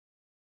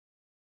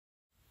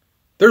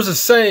There's a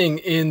saying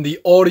in the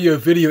audio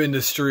video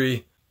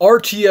industry,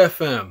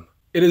 RTFM.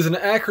 It is an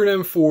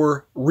acronym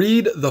for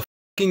Read the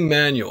Fucking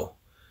Manual.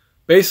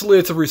 Basically,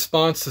 it's a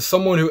response to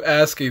someone who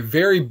asked a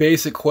very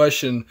basic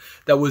question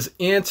that was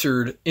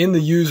answered in the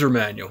user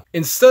manual.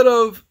 Instead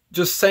of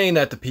just saying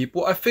that to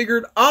people, I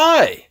figured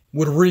I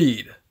would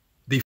read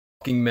the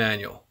fucking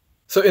manual.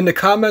 So in the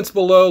comments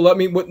below, let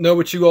me know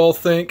what you all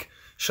think.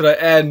 Should I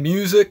add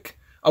music?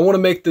 I want to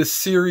make this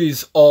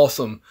series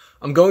awesome.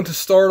 I'm going to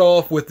start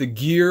off with the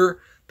gear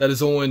that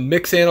is on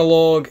Mix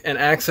Analog and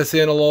Access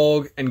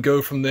Analog and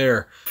go from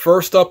there.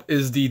 First up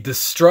is the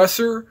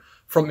Distressor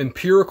from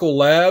Empirical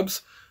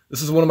Labs.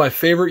 This is one of my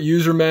favorite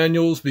user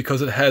manuals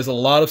because it has a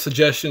lot of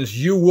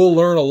suggestions. You will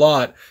learn a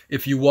lot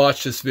if you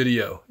watch this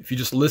video. If you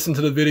just listen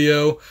to the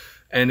video,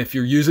 and if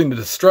you're using the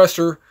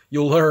Distressor,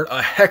 you'll learn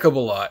a heck of a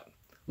lot.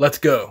 Let's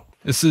go.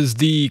 This is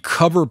the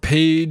cover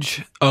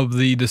page of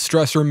the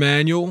Distressor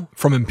manual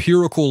from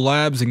Empirical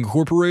Labs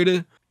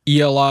Incorporated,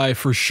 ELI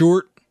for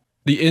short.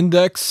 The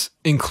index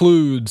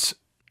includes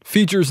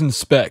features and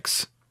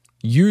specs,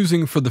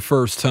 using for the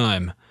first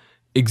time,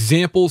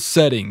 example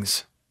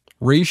settings,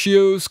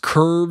 ratios,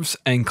 curves,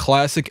 and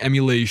classic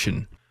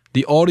emulation,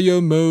 the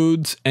audio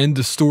modes and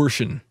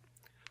distortion,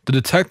 the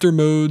detector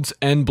modes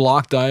and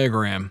block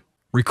diagram,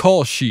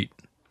 recall sheet,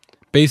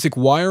 basic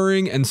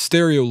wiring and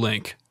stereo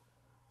link,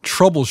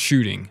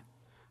 troubleshooting,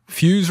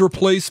 fuse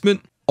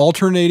replacement,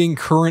 alternating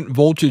current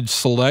voltage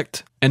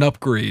select, and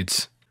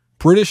upgrades.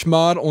 British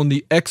mod on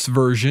the X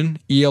version,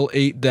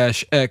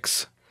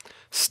 EL8-X,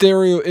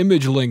 stereo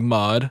image link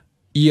mod,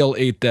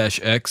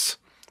 EL8-X,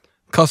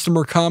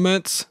 customer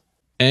comments,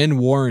 and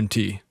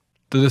warranty.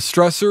 The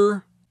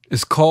Distressor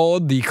is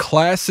called the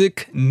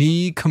Classic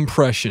Knee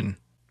Compression.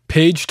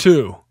 Page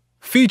 2.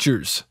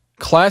 Features: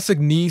 classic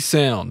knee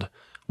sound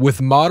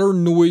with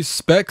modern noise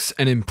specs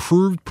and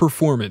improved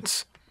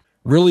performance.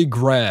 Really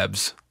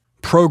grabs.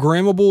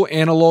 Programmable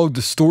analog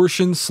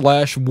distortion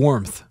 /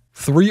 warmth.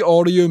 3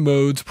 audio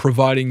modes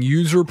providing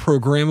user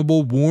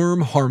programmable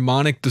warm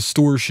harmonic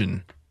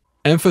distortion.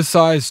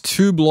 Emphasize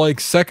tube-like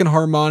second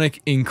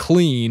harmonic in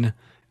clean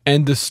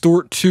and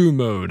distort 2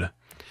 mode.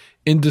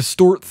 In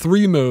distort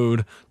 3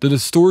 mode, the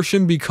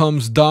distortion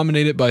becomes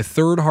dominated by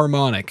third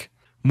harmonic,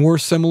 more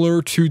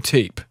similar to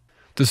tape.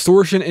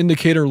 Distortion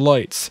indicator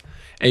lights,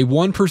 a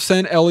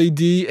 1%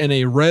 LED and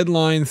a red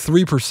line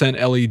 3%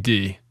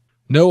 LED.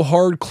 No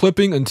hard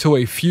clipping until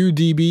a few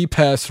dB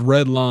past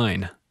red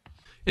line.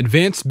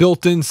 Advanced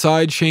built-in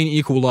sidechain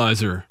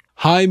equalizer.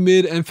 High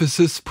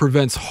mid-emphasis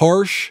prevents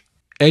harsh,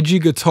 edgy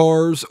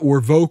guitars or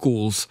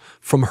vocals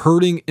from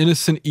hurting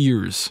innocent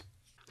ears.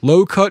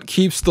 Low cut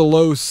keeps the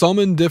low sum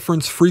and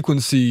difference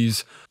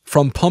frequencies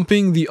from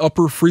pumping the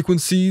upper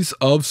frequencies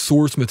of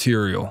source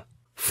material.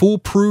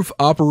 Foolproof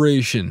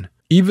operation.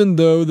 Even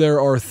though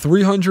there are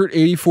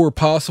 384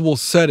 possible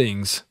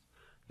settings,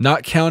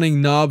 not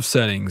counting knob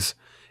settings,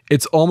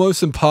 it's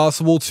almost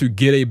impossible to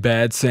get a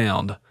bad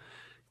sound.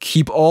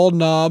 Keep all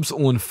knobs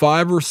on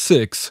 5 or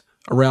 6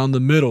 around the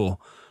middle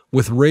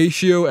with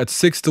ratio at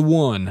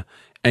 6:1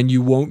 and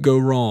you won't go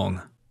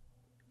wrong.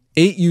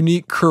 8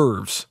 unique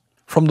curves.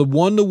 From the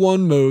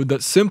 1-to-1 mode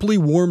that simply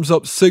warms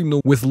up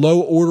signal with low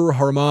order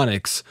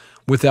harmonics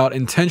without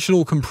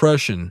intentional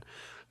compression,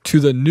 to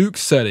the nuke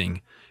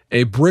setting,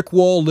 a brick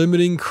wall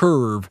limiting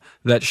curve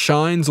that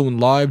shines on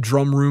live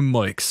drum room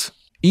mics.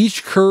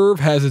 Each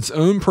curve has its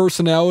own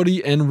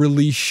personality and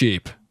release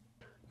shape.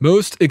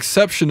 Most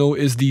exceptional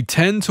is the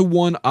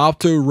 10-to-1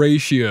 opto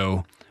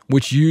ratio,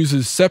 which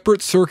uses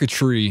separate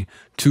circuitry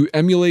to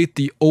emulate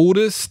the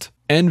oldest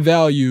and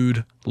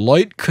valued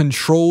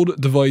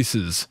light-controlled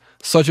devices,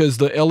 such as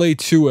the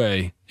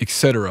LA2A,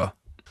 etc.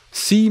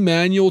 See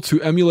manual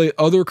to emulate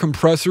other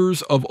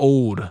compressors of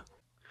old.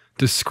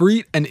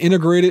 Discrete and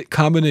integrated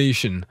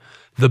combination,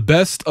 the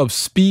best of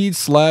speed /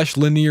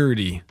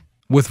 linearity,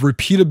 with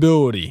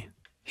repeatability,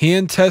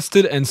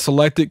 hand-tested and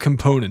selected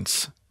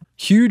components.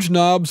 Huge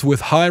knobs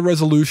with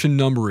high-resolution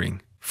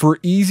numbering. For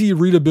easy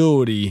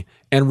readability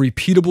and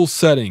repeatable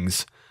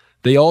settings,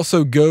 they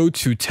also go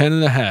to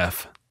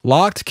 10.5.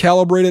 Locked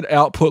calibrated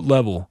output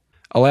level.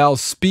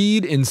 Allows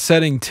speed in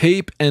setting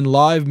tape and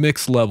live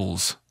mix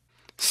levels.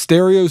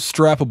 Stereo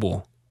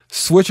strappable.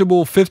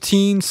 Switchable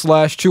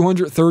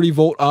 15/230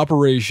 volt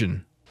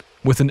operation,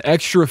 with an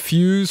extra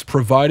fuse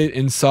provided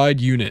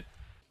inside unit.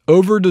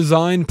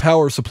 Over-designed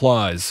power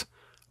supplies.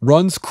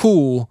 Runs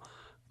cool,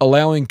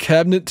 allowing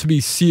cabinet to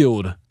be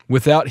sealed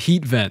without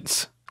heat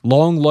vents.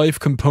 Long life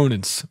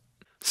components.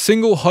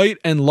 Single height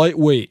and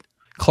lightweight.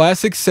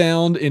 Classic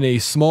sound in a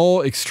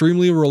small,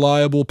 extremely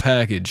reliable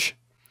package.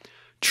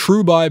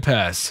 True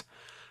bypass.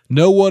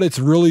 Know what it's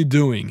really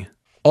doing.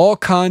 All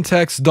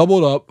contacts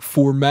doubled up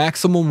for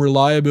maximum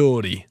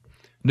reliability.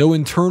 No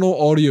internal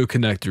audio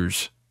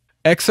connectors.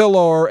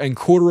 XLR and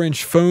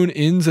 1/4-inch phone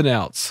ins and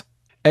outs.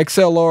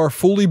 XLR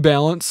fully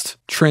balanced,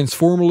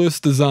 transformerless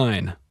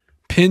design.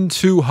 Pin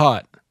 2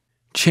 hot.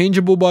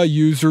 Changeable by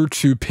user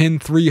to pin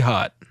 3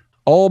 hot.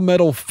 All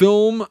metal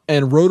film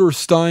and rotor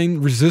Stein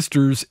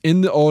resistors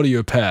in the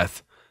audio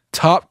path.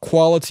 Top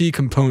quality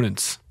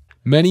components.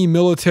 Many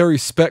military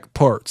spec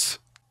parts.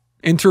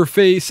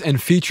 Interface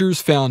and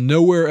features found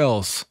nowhere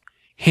else.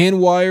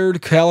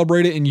 Hand-wired,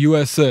 calibrated in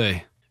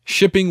USA.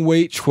 Shipping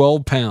weight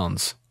 12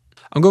 pounds.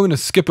 I'm going to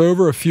skip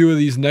over a few of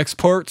these next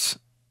parts.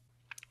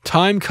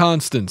 Time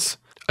constants.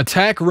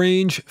 Attack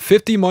range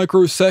 50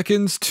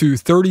 microseconds to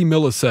 30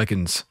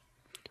 milliseconds.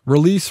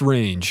 Release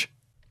range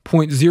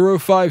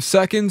 0.05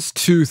 seconds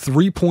to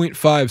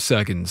 3.5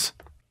 seconds.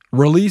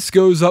 Release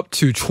goes up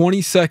to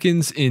 20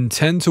 seconds in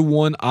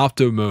 10:1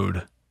 opto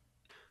mode.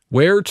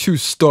 Where to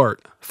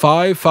start?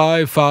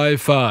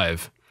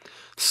 5-5-5-5.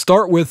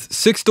 Start with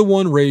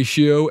 6:1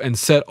 ratio and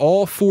set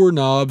all 4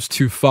 knobs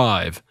to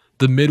 5,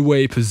 the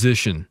midway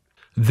position.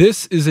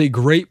 This is a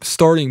great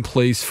starting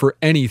place for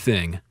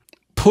anything.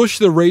 Push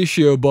the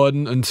ratio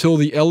button until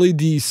the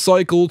LEDs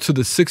cycle to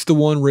the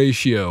 6:1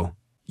 ratio.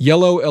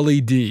 Yellow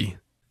LED.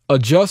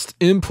 Adjust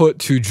input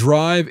to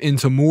drive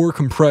into more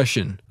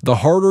compression. The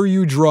harder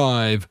you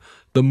drive,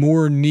 the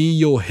more knee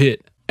you'll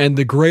hit, and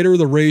the greater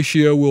the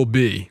ratio will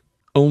be.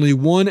 Only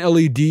one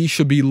LED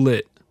should be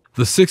lit,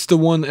 the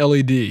 6:1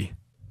 LED,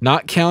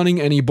 not counting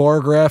any bar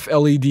graph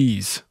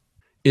LEDs.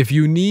 If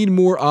you need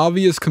more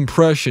obvious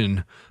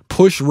compression,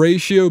 push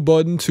ratio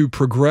button to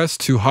progress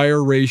to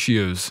higher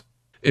ratios.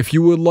 If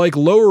you would like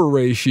lower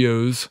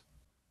ratios,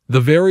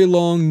 the very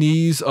long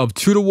knees of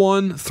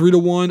 2:1,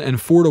 3:1, and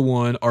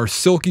 4:1 are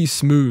silky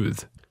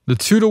smooth. The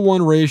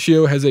 2:1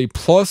 ratio has a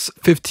plus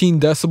 15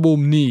 decibel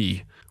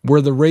knee,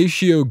 where the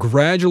ratio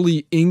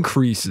gradually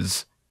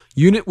increases.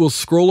 Unit will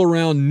scroll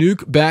around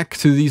nuke back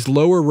to these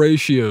lower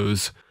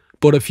ratios,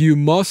 but if you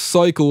must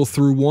cycle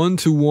through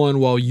 1:1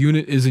 while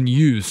unit is in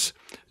use,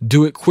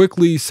 do it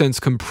quickly since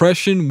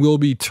compression will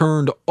be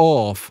turned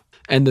off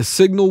and the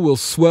signal will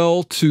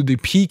swell to the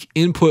peak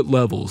input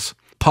levels,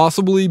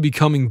 possibly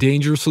becoming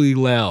dangerously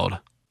loud.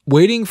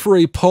 Waiting for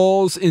a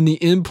pause in the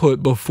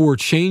input before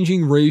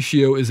changing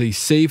ratio is a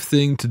safe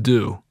thing to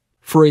do.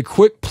 For a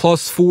quick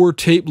 +4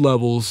 tape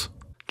levels,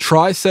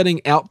 try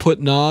setting output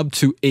knob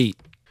to 8.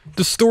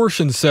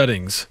 Distortion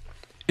settings.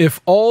 If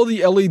all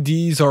the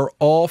LEDs are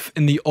off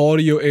in the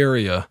audio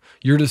area,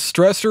 your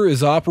distressor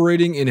is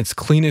operating in its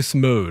cleanest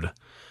mode.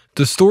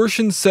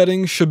 Distortion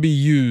settings should be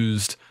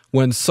used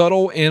when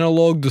subtle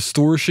analog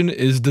distortion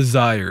is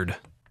desired.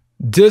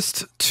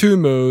 Dist 2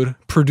 mode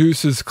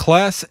produces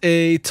Class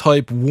A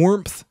type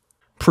warmth,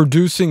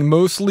 producing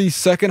mostly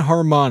second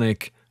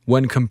harmonic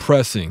when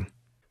compressing.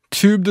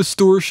 Tube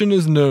distortion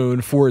is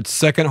known for its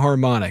second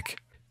harmonic,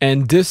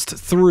 and Dist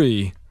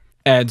 3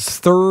 adds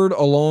third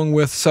along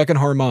with second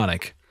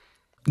harmonic.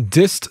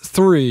 Dist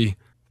 3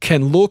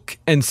 can look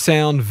and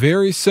sound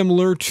very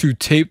similar to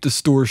tape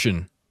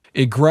distortion.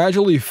 It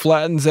gradually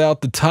flattens out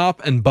the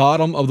top and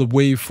bottom of the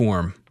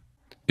waveform.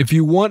 If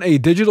you want a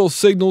digital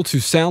signal to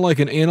sound like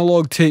an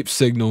analog tape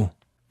signal,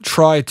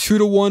 try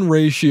 2:1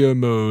 ratio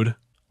mode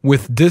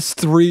with Dist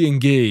 3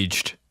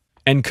 engaged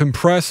and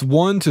compress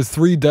 1 to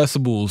 3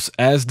 decibels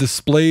as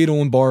displayed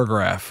on bar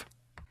graph.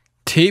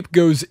 Tape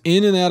goes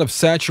in and out of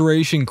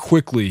saturation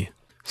quickly,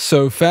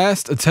 so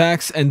fast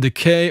attacks and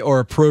decay are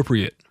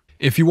appropriate.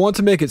 If you want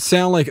to make it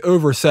sound like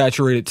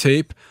oversaturated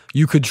tape,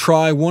 you could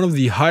try one of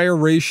the higher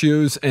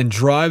ratios and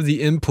drive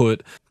the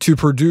input to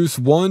produce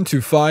 1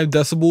 to 5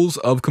 decibels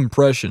of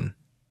compression.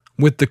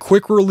 With the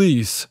quick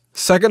release,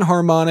 second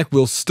harmonic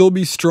will still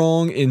be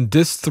strong in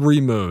Dist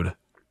 3 mode.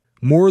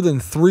 More than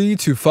 3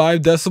 to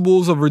 5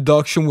 decibels of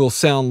reduction will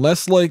sound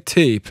less like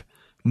tape,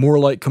 more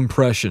like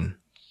compression.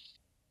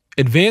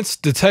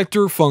 Advanced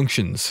detector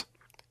functions.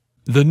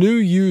 The new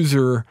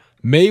user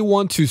may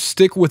want to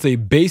stick with a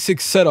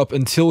basic setup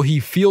until he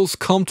feels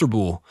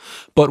comfortable,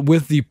 but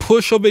with the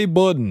push of a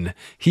button,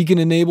 he can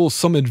enable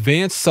some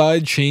advanced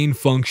sidechain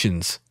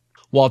functions.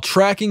 While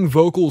tracking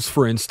vocals,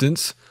 for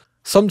instance,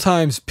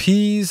 sometimes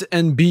P's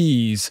and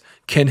B's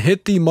can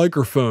hit the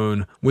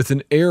microphone with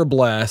an air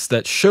blast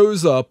that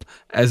shows up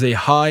as a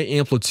high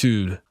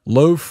amplitude,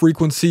 low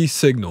frequency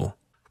signal,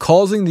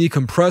 causing the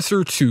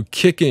compressor to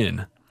kick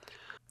in.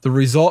 The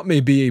result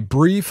may be a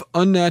brief,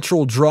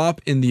 unnatural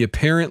drop in the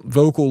apparent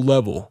vocal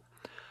level.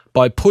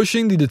 By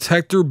pushing the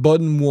detector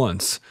button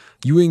once,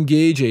 you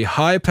engage a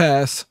high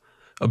pass,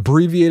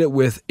 abbreviated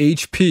with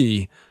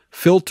HP,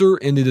 filter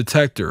in the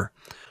detector,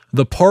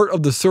 the part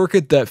of the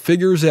circuit that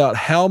figures out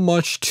how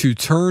much to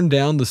turn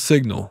down the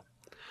signal.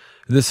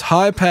 This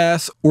high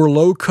pass or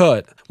low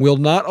cut will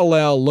not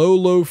allow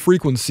low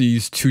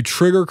frequencies to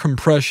trigger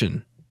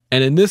compression,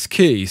 and in this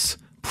case,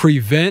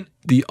 prevent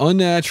the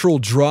unnatural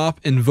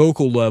drop in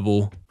vocal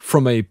level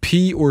from a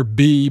P or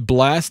B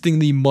blasting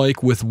the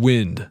mic with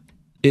wind.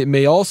 It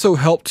may also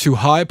help to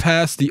high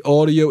pass the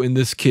audio in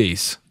this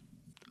case.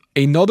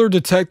 Another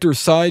detector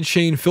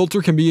sidechain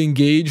filter can be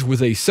engaged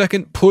with a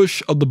second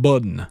push of the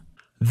button.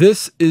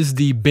 This is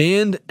the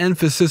band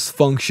emphasis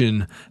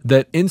function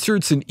that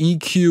inserts an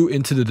EQ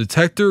into the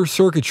detector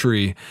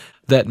circuitry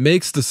that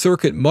makes the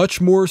circuit much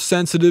more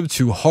sensitive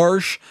to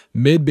harsh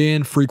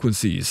mid-band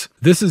frequencies.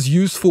 This is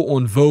useful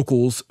on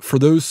vocals for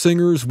those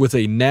singers with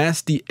a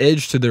nasty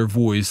edge to their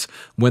voice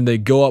when they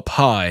go up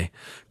high,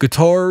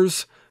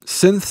 guitars,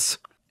 synths,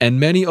 and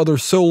many other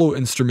solo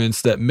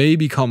instruments that may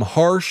become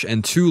harsh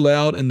and too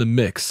loud in the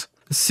mix.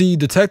 See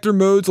detector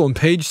modes on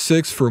page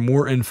 6 for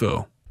more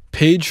info.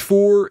 Page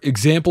 4,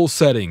 example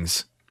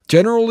settings.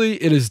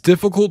 Generally, it is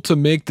difficult to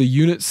make the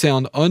unit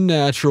sound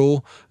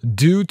unnatural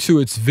due to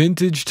its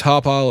vintage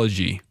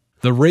topology.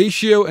 The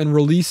ratio and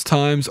release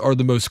times are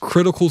the most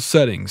critical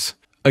settings.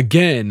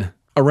 Again,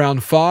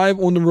 around 5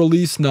 on the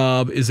release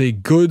knob is a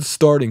good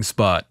starting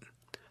spot.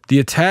 The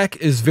attack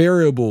is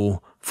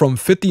variable from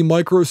 50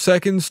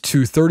 microseconds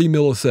to 30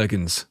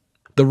 milliseconds.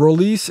 The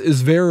release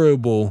is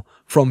variable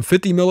from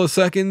 50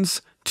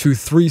 milliseconds to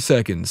 3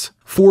 seconds.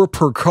 For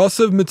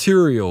percussive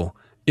material,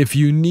 if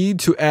you need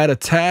to add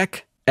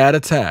attack, add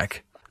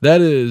attack.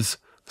 That is,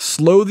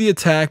 slow the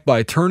attack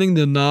by turning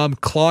the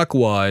knob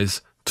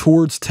clockwise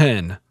towards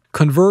 10.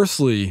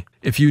 Conversely,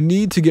 if you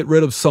need to get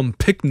rid of some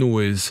pick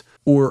noise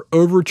or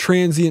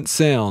over-transient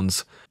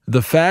sounds,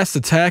 the fast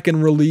attack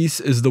and release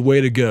is the way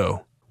to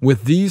go.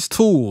 With these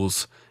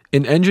tools,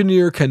 an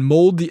engineer can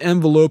mold the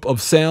envelope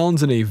of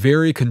sounds in a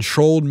very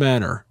controlled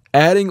manner,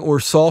 adding or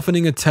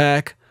softening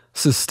attack,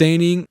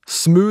 sustaining,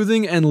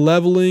 smoothing, and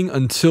leveling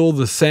until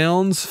the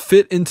sounds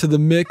fit into the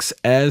mix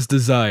as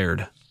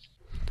desired.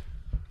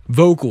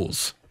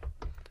 Vocals.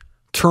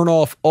 Turn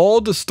off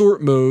all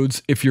distort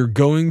modes if you're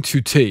going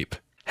to tape.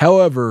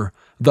 However,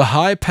 the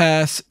high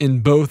pass in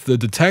both the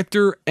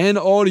detector and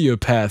audio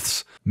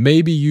paths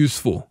may be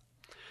useful.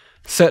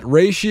 Set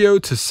ratio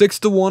to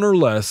 6:1 or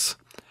less.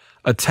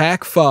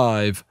 Attack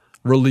 5,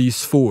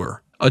 release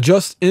 4.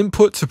 Adjust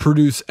input to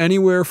produce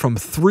anywhere from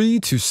 3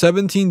 to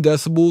 17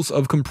 decibels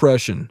of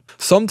compression.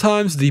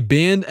 Sometimes the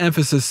band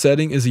emphasis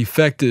setting is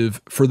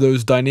effective for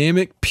those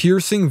dynamic,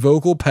 piercing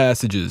vocal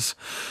passages.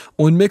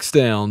 On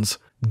mixdowns,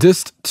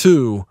 dist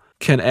 2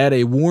 can add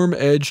a warm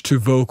edge to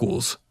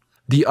vocals.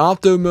 The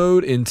opto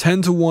mode in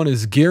 10:1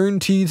 is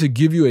guaranteed to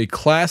give you a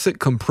classic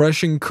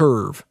compression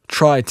curve.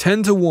 Try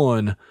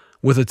 10:1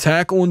 with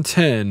attack on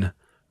 10,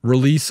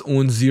 release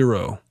on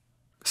 0.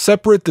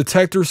 Separate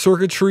detector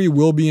circuitry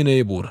will be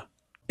enabled.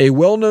 A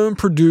well-known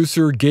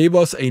producer gave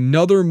us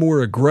another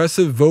more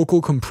aggressive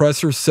vocal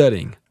compressor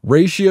setting.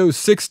 Ratio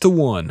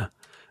 6:1.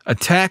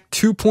 Attack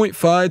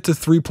 2.5 to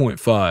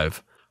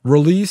 3.5.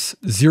 Release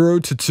 0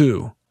 to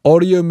 2.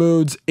 Audio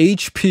modes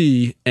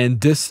HP and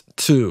dist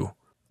 2.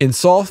 In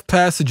soft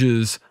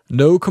passages,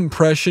 no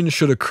compression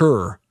should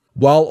occur,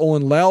 while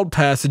on loud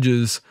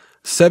passages,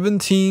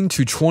 17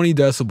 to 20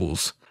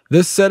 decibels.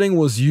 This setting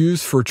was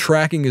used for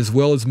tracking as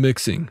well as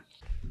mixing.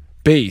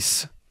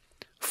 Bass.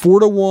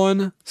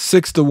 4:1,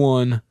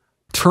 6:1,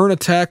 turn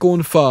attack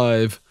on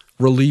 5,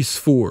 release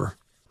 4.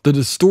 The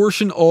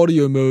distortion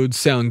audio modes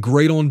sound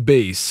great on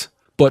bass,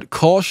 but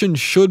caution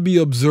should be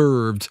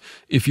observed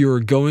if you are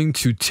going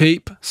to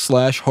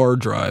tape/hard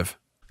drive.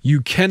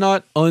 You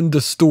cannot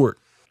undistort.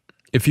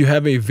 If you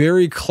have a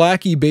very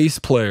clacky bass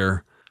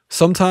player,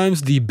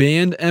 sometimes the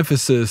band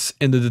emphasis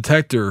in the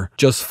detector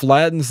just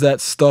flattens that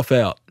stuff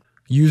out.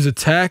 Use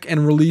attack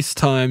and release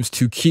times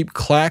to keep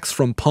clacks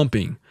from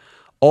pumping.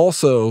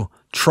 Also,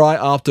 try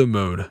opto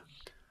mode.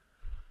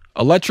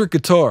 Electric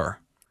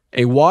guitar.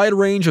 A wide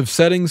range of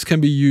settings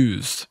can be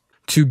used.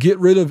 To get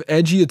rid of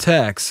edgy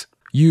attacks,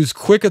 use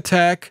quick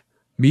attack,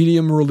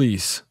 medium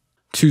release.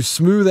 To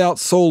smooth out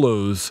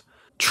solos,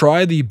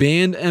 try the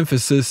band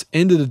emphasis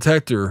in the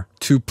detector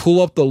to pull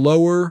up the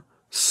lower,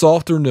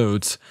 softer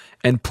notes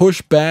and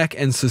push back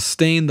and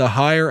sustain the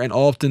higher and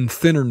often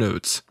thinner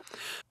notes.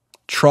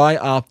 Try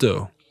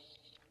opto.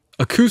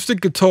 Acoustic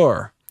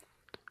guitar.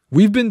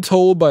 We've been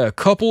told by a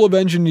couple of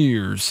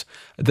engineers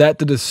that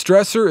the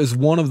Distressor is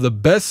one of the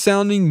best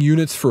sounding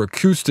units for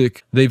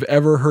acoustic they've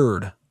ever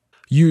heard.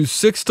 Use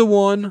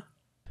 6:1,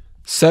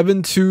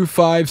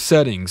 7-2-5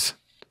 settings.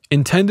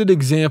 Intended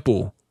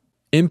example,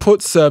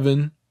 input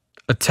 7,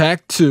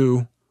 attack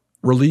 2,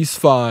 release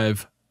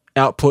 5,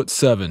 output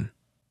 7.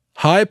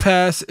 High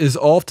pass is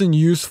often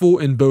useful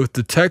in both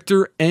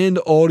detector and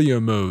audio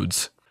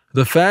modes.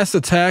 The fast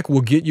attack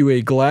will get you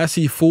a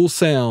glassy full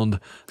sound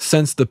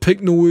since the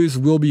pick noise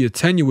will be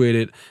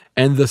attenuated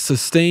and the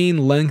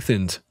sustain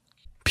lengthened.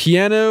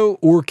 Piano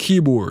or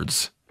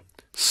keyboards.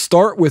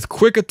 Start with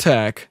quick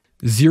attack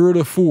 0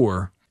 to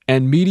 4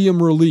 and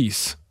medium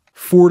release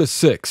 4 to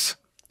 6.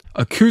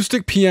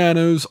 Acoustic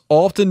pianos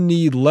often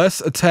need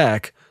less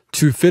attack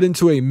to fit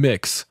into a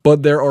mix,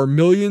 but there are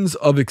millions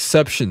of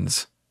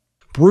exceptions.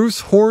 Bruce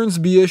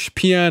Hornsby-ish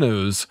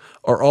pianos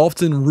are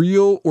often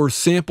real or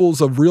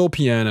samples of real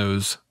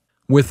pianos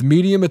with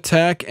medium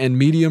attack and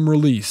medium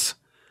release,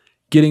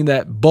 getting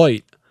that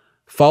bite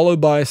followed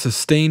by a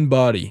sustained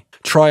body.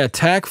 Try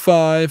attack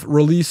 5,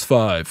 release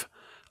 5.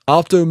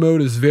 Opto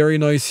mode is very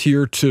nice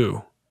here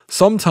too.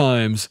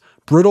 Sometimes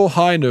brittle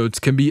high notes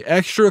can be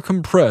extra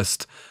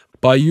compressed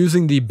by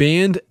using the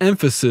band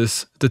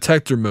emphasis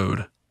detector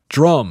mode.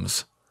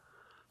 Drums.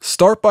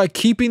 Start by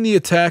keeping the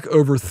attack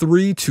over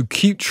 3 to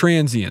keep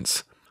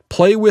transients.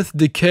 Play with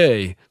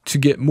decay to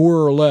get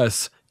more or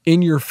less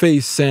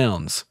in-your-face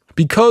sounds.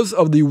 Because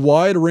of the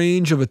wide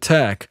range of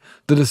attack,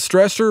 The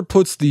Distressor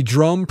puts the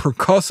drum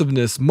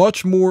percussiveness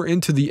much more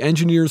into the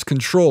engineer's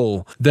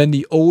control than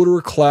the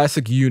older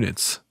classic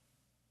units.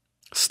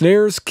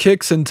 Snares,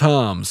 kicks, and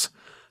toms.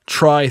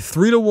 Try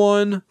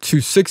 3:1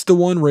 to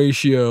 6:1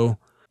 ratio,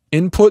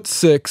 input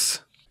 6,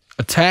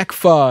 attack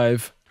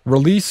 5,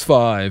 release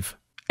 5,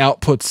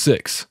 output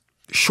 6.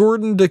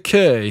 Shorten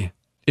decay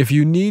if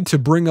you need to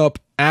bring up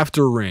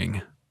after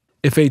ring.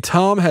 If a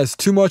tom has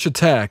too much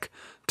attack,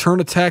 turn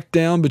attack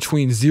down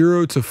between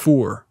 0 to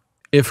 4.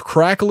 If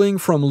crackling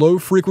from low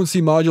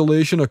frequency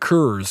modulation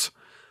occurs,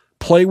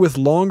 play with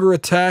longer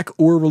attack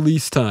or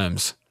release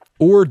times,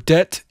 or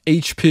det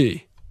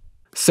HP.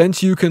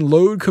 Since you can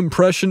load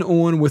compression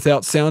on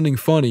without sounding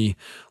funny,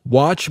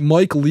 watch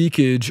mic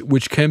leakage,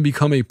 which can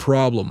become a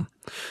problem.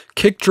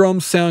 Kick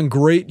drums sound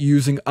great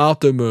using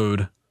opto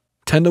mode,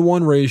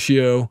 10:1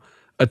 ratio,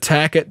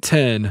 attack at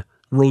 10,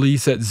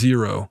 release at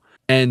 0,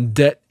 and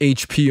det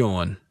HP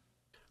on.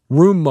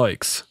 Room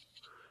mics.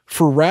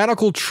 For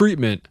radical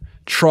treatment,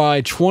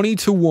 try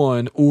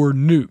 20:1 or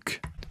nuke.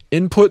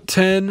 Input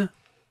 10,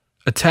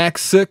 attack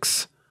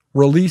 6,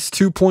 release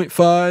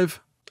 2.5,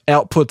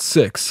 output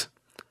 6.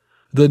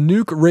 The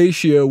nuke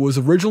ratio was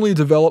originally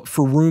developed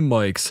for room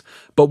mics,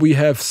 but we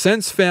have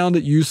since found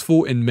it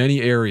useful in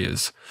many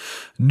areas.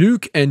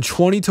 Nuke and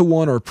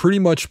 20:1 are pretty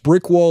much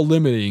brick wall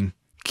limiting,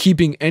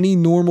 keeping any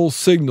normal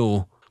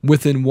signal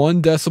within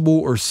 1 decibel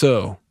or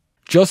so.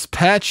 Just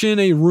patch in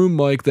a room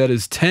mic that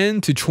is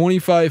 10 to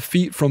 25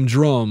 feet from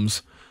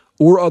drums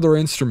or other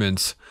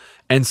instruments,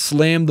 and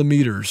slam the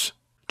meters.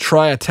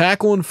 Try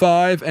attack on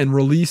 5 and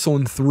release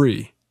on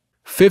 3.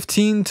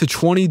 15 to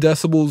 20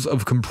 decibels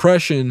of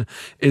compression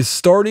is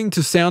starting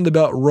to sound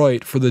about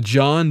right for the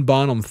John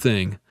Bonham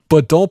thing,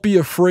 but don't be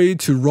afraid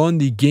to run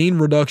the gain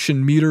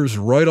reduction meters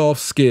right off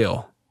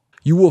scale.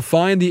 You will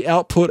find the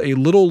output a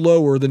little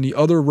lower than the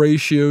other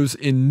ratios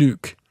in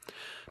nuke.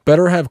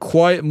 Better have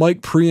quiet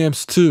mic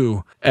preamps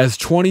too, as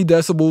 20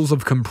 decibels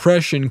of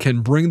compression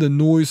can bring the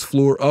noise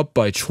floor up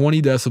by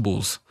 20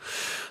 decibels.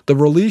 The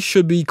release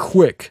should be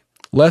quick,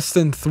 less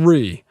than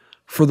 3,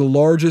 for the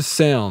largest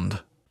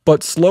sound,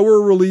 but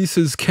slower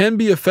releases can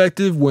be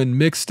effective when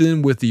mixed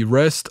in with the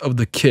rest of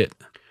the kit.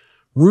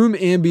 Room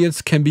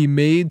ambience can be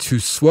made to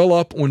swell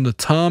up on the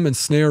tom and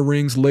snare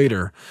rings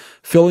later,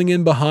 filling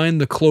in behind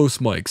the close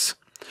mics.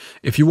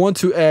 If you want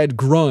to add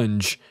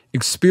grunge,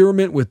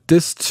 experiment with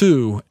Disc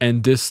 2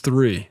 and Disc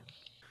 3.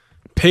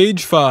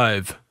 Page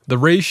 5. The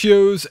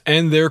ratios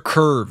and their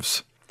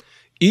curves.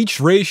 Each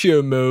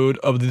ratio mode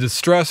of the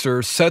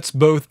Distressor sets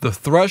both the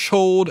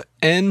threshold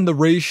and the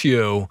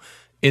ratio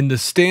in the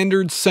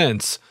standard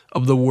sense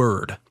of the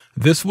word.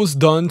 This was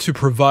done to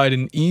provide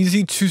an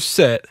easy to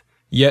set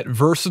yet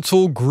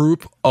versatile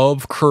group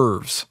of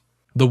curves.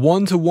 The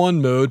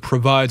 1:1 mode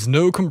provides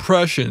no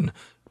compression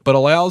but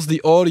allows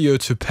the audio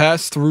to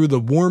pass through the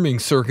warming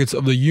circuits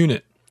of the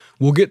unit.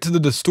 We'll get to the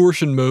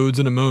distortion modes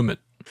in a moment.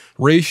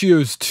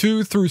 Ratios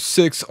 2 through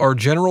 6 are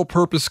general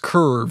purpose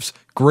curves,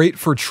 great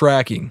for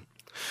tracking.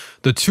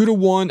 The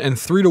 2:1 and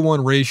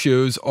 3:1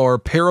 ratios are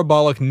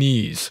parabolic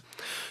knees,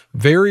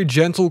 very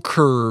gentle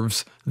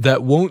curves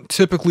that won't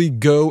typically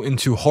go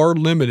into hard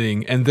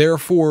limiting and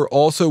therefore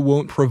also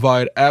won't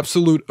provide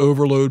absolute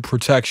overload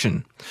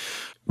protection.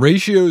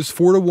 Ratios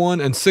 4:1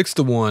 and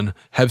 6:1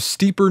 have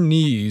steeper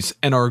knees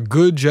and are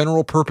good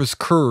general purpose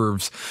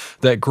curves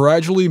that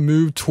gradually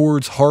move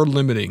towards hard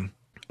limiting,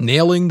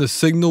 nailing the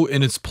signal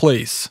in its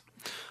place.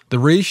 The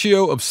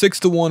ratio of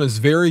 6:1 is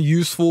very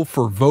useful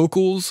for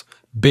vocals,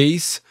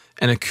 bass,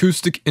 and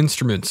acoustic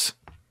instruments.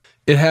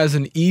 It has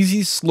an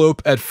easy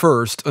slope at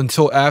first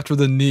until after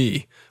the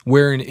knee,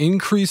 where an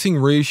increasing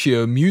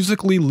ratio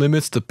musically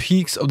limits the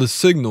peaks of the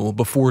signal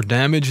before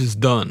damage is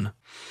done.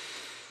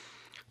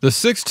 The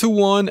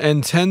 6:1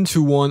 and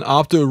 10:1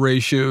 opto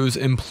ratios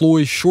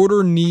employ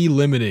shorter knee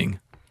limiting,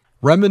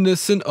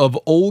 reminiscent of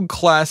old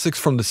classics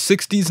from the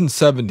 60s and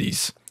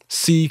 70s.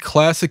 See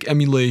classic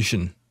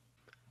Emulation.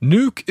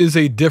 Nuke is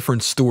a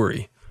different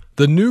story.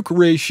 The nuke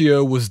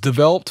ratio was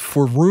developed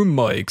for room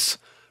mics,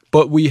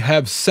 but we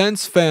have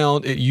since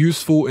found it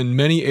useful in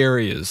many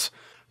areas.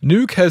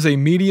 Nuke has a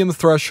medium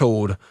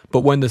threshold,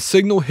 but when the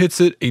signal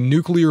hits it, a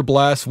nuclear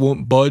blast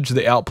won't budge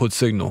the output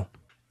signal.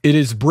 It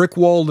is brick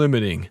wall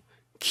limiting,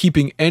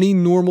 keeping any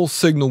normal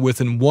signal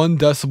within 1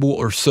 decibel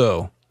or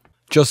so.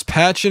 Just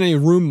patch in a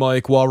room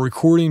mic while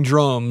recording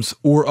drums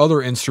or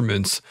other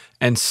instruments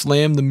and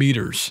slam the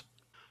meters.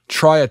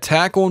 Try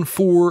attack on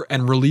 4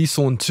 and release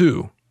on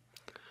 2.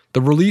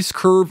 The release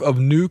curve of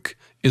nuke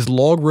is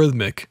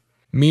logarithmic,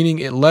 meaning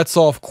it lets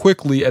off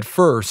quickly at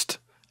first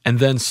and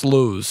then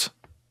slows.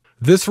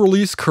 This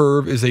release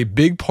curve is a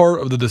big part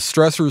of the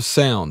Distressor's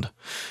sound.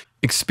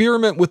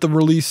 Experiment with the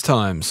release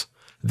times.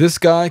 This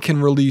guy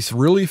can release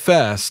really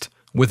fast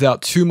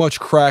without too much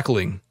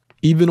crackling,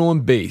 even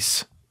on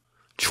bass.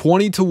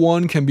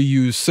 20:1 can be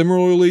used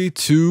similarly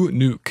to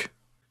nuke.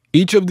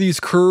 Each of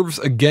these curves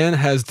again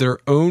has their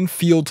own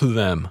feel to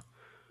them,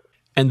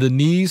 and the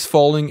knees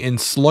falling in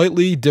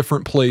slightly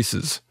different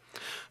places.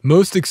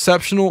 Most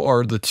exceptional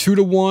are the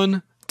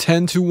 2:1,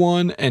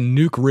 10:1, and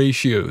nuke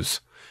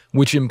ratios.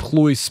 which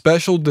employs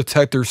special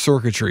detector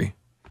circuitry.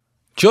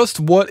 Just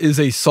what is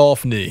a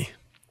soft knee?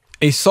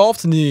 A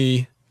soft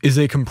knee is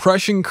a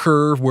compression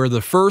curve where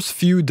the first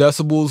few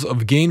decibels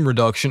of gain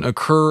reduction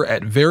occur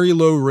at very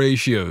low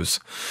ratios,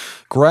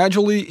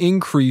 gradually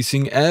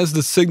increasing as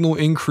the signal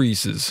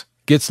increases,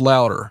 gets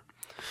louder.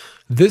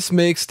 This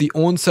makes the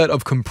onset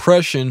of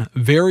compression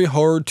very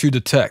hard to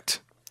detect.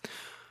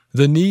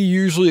 The knee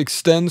usually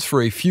extends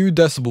for a few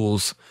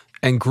decibels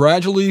and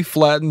gradually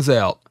flattens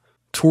out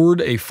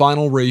toward a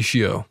final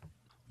ratio.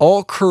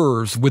 All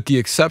curves, with the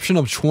exception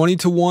of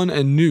 20:1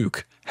 and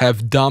nuke,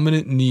 have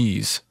dominant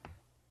knees.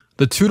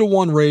 The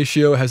 2:1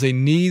 ratio has a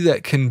knee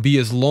that can be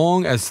as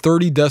long as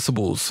 30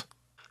 decibels.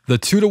 The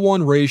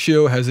 2:1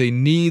 ratio has a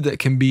knee that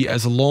can be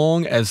as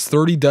long as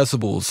 30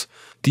 decibels,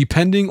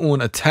 depending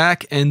on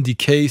attack and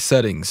decay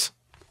settings.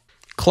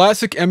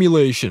 Classic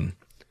emulation.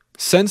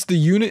 Since the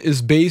unit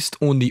is based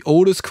on the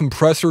oldest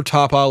compressor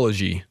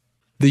topology,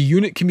 the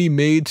unit can be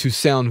made to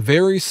sound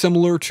very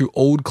similar to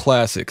old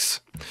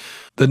classics.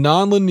 The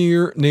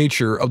nonlinear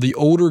nature of the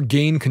older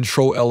gain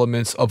control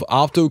elements of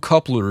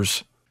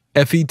optocouplers,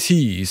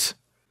 FETs,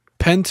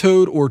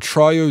 pentode or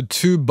triode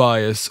tube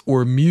bias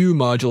or mu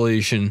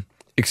modulation,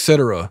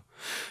 etc.,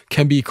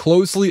 can be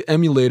closely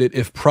emulated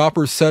if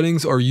proper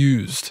settings are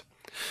used.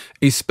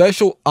 A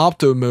special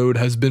opto mode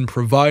has been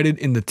provided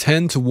in the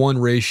 10:1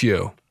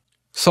 ratio.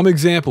 Some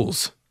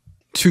examples.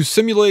 To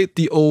simulate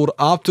the old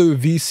opto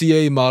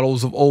VCA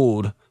models of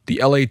old,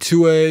 the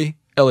LA2A,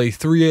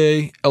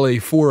 LA3A,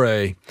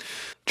 LA4A,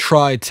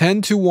 try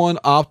 10:1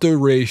 opto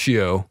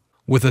ratio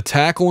with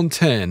attack on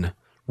 10,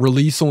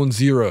 release on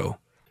 0.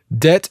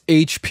 Det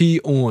HP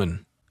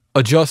on.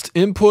 Adjust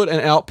input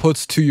and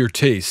outputs to your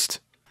taste.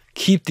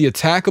 Keep the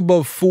attack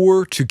above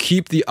 4 to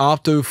keep the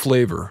opto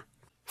flavor.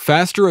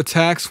 Faster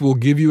attacks will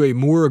give you a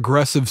more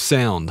aggressive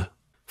sound.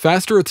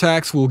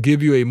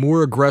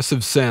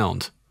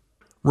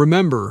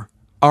 Remember,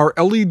 our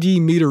LED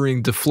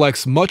metering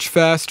deflects much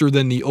faster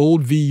than the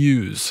old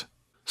VUs,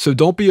 so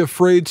don't be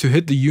afraid to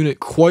hit the unit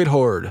quite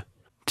hard.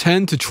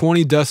 10 to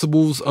 20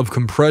 decibels of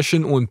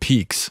compression on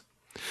peaks.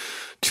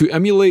 To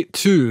emulate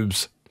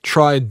tubes,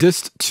 try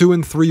dist 2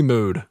 and 3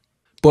 mode,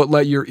 but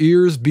let your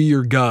ears be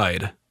your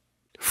guide.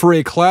 For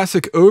a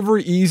classic over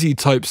easy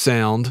type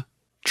sound,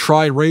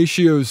 try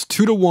ratios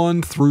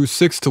 2:1 through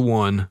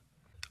 6:1,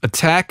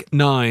 attack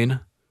 9,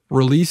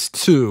 release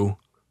 2,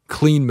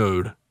 clean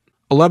mode.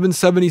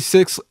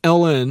 1176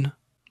 LN,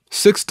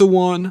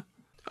 6:1,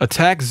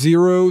 attack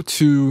 0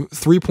 to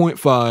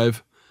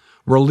 3.5,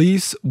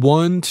 release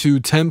 1 to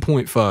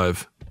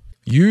 10.5.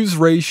 Use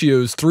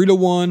ratios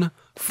 3:1,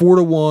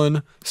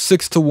 4:1,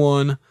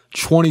 6:1,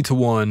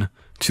 20:1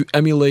 to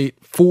emulate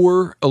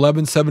 4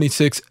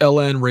 1176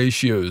 LN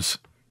ratios.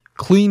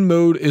 Clean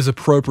mode is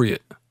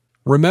appropriate.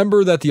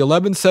 Remember that the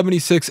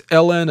 1176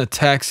 LN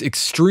attacks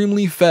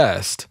extremely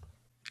fast,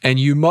 and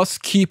you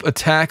must keep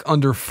attack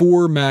under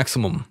 4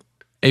 maximum.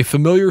 A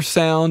familiar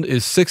sound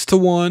is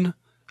 6:1,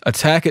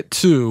 attack at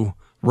 2,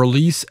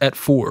 release at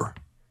 4.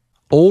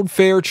 Old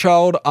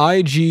Fairchild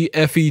IG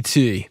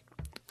FET,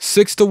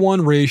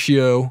 6:1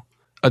 ratio,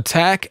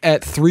 attack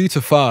at 3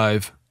 to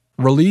 5,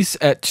 release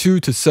at 2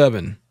 to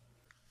 7.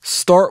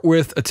 Start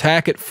with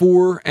attack at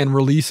 4 and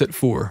release at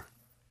 4.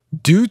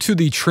 Due to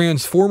the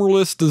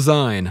transformerless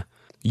design,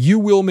 you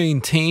will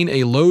maintain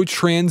a low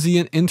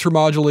transient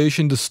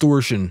intermodulation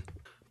distortion,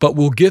 but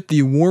will get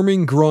the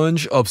warming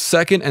grunge of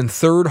second and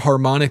third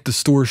harmonic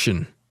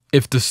distortion,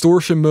 if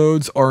distortion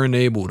modes are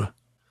enabled.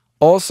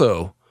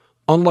 Also,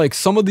 unlike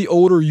some of the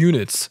older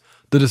units,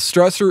 the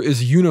distressor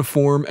is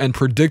uniform and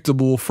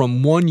predictable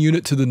from one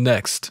unit to the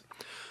next.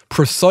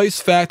 Precise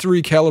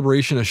factory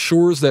calibration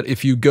assures that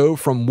if you go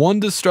from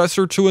one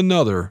distressor to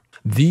another,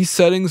 these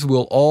settings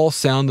will all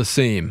sound the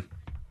same.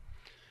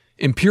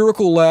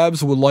 Empirical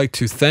Labs would like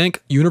to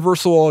thank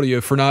Universal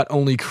Audio for not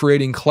only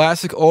creating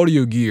classic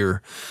audio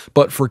gear,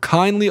 but for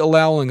kindly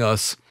allowing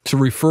us to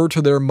refer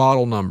to their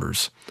model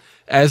numbers.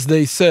 As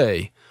they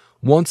say,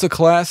 once a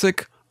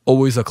classic,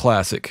 always a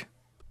classic.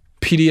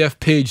 PDF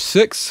page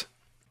 6,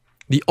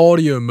 the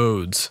audio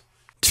modes.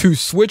 To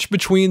switch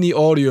between the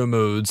audio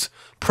modes,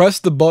 press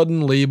the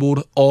button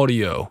labeled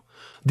Audio.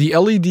 The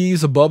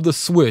LEDs above the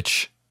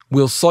switch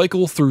will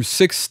cycle through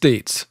 6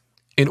 states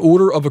in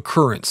order of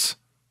occurrence.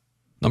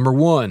 Number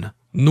 1,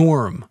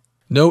 norm,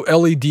 no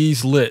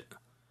LEDs lit,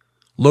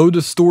 low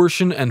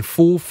distortion and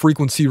full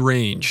frequency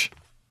range.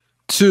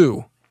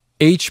 2,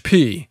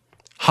 HP,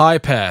 high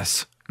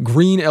pass,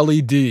 green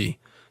LED,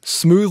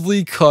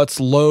 smoothly cuts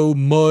low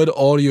mud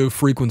audio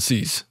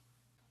frequencies.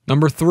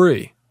 Number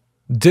 3,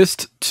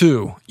 dist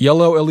 2,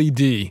 yellow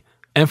LED,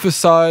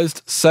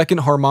 emphasized second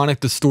harmonic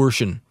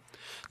distortion.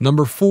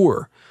 Number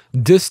 4,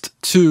 dist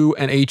 2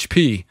 and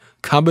HP,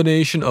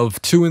 combination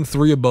of 2 and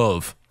 3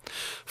 above.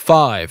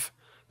 5,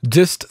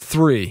 dist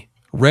 3,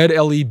 red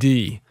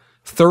LED,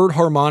 third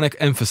harmonic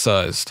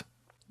emphasized.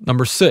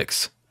 Number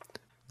 6,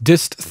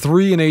 dist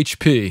 3 and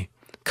HP,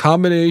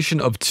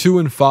 combination of 2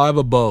 and 5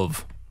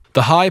 above.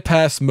 The high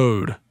pass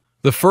mode,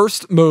 The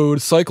first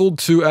mode cycled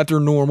to after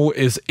normal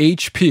is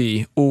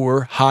HP,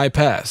 or high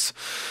pass.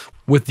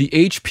 With the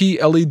HP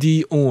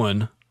LED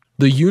on,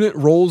 the unit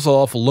rolls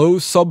off low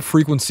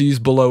sub-frequencies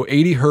below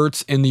 80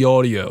 Hz in the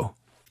audio.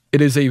 It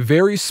is a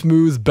very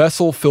smooth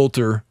Bessel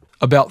filter,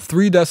 about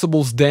 3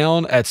 decibels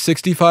down at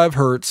 65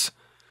 Hz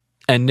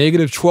and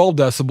negative 12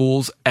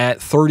 decibels at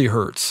 30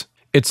 Hz.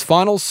 Its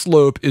final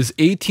slope is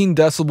 18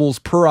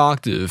 decibels per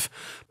octave,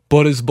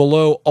 but is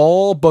below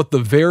all but the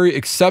very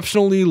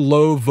exceptionally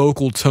low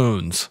vocal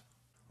tones.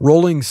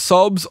 Rolling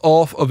subs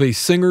off of a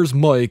singer's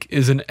mic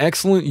is an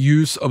excellent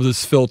use of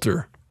this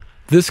filter.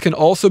 This can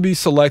also be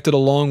selected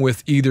along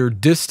with either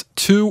dist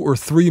 2 or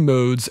 3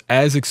 modes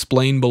as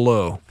explained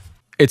below.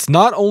 It's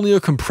not only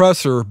a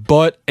compressor,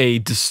 but a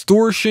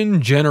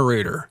distortion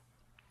generator.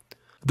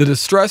 The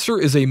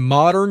Distressor is a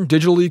modern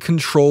digitally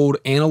controlled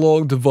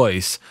analog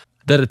device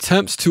that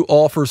attempts to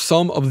offer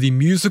some of the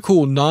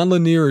musical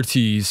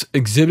nonlinearities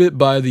exhibited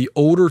by the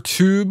older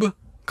tube,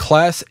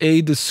 Class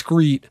A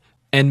discrete,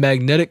 and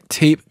magnetic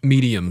tape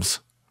mediums.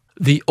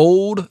 The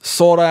old,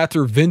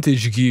 sought-after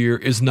vintage gear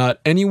is not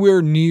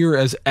anywhere near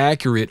as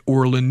accurate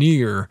or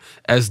linear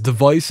as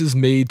devices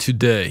made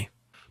today.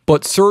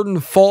 But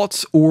certain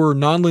faults or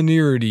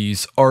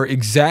nonlinearities are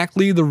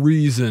exactly the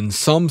reason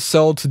some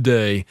sell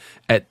today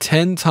at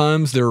 10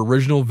 times their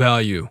original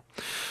value.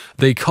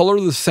 They color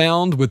the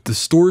sound with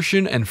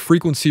distortion and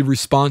frequency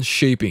response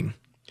shaping.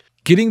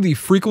 Getting the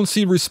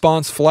frequency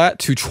response flat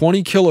to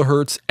 20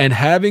 kHz and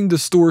having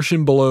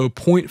distortion below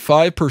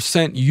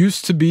 0.5%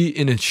 used to be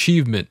an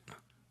achievement.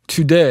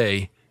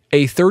 Today,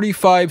 a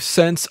 35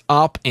 cents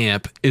op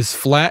amp is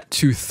flat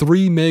to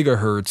 3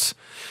 MHz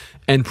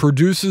and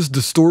produces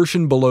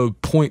distortion below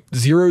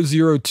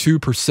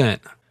 0.002%.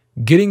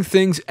 Getting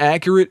things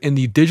accurate in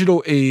the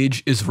digital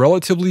age is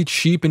relatively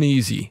cheap and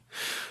easy,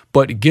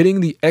 but getting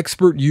the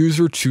expert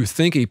user to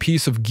think a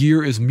piece of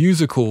gear is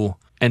musical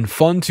and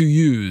fun to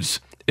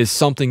use is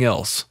something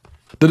else.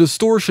 The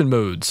distortion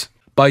modes.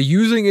 By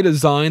using a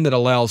design that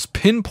allows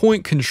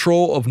pinpoint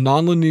control of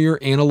nonlinear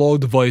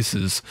analog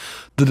devices,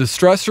 the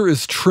Distressor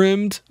is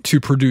trimmed to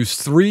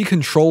produce 3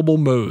 controllable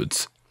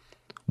modes.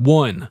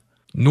 1.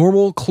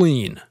 Normal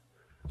clean.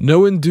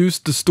 No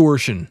induced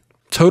distortion.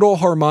 Total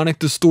harmonic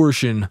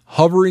distortion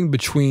hovering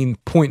between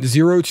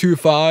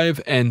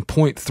 0.025 and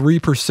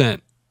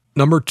 0.3%.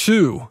 Number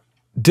 2.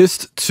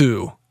 Dist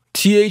 2.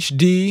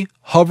 THD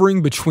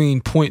hovering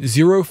between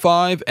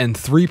 0.05 and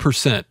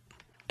 3%.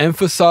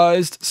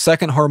 Emphasized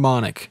second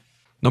harmonic.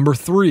 Number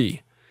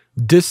 3.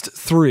 Dist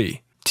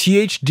 3.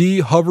 THD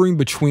hovering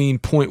between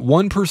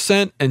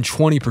 0.1% and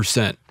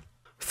 20%.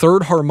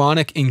 Third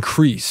harmonic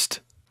increased.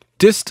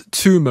 Dist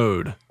 2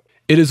 mode.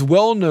 It is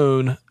well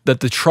known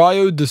that the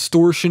triode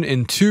distortion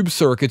in tube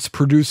circuits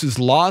produces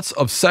lots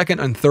of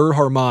second and third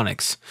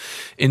harmonics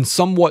in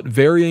somewhat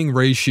varying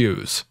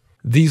ratios.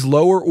 These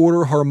lower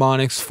order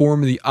harmonics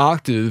form the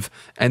octave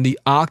and the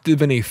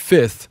octave and a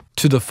fifth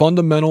to the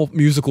fundamental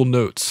musical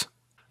notes.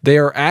 They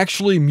are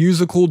actually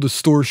musical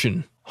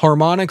distortion.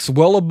 Harmonics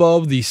well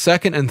above the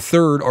second and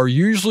third are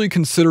usually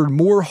considered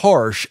more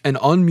harsh and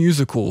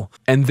unmusical,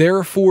 and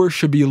therefore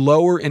should be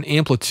lower in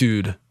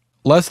amplitude,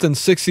 less than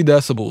 60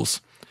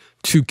 decibels,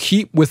 to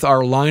keep with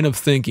our line of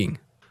thinking.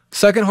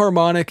 Second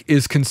harmonic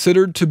is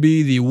considered to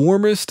be the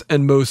warmest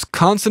and most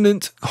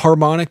consonant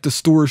harmonic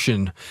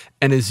distortion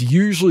and is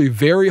usually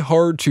very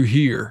hard to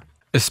hear,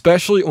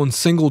 especially on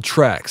single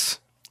tracks.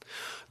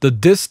 The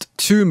Dist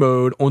 2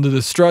 mode on the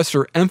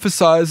Distressor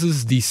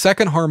emphasizes the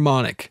second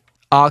harmonic,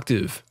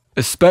 octave,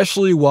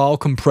 especially while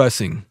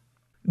compressing.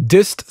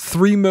 Dist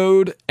 3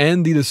 mode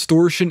and the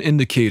distortion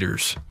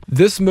indicators.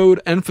 This mode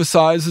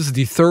emphasizes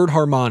the third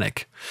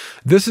harmonic.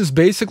 This is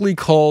basically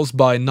caused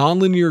by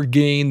nonlinear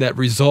gain that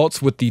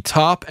results with the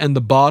top and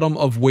the bottom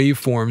of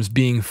waveforms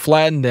being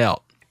flattened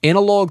out.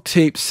 Analog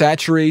tape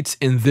saturates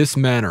in this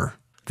manner.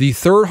 The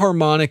third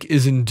harmonic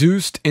is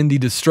induced in the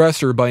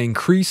Distressor by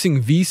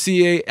increasing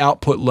VCA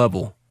output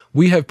level.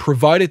 We have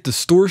provided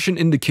distortion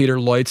indicator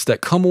lights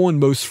that come on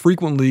most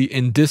frequently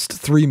in Dist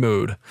 3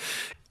 mode.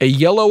 A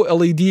yellow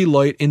LED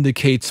light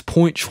indicates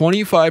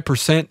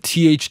 0.25%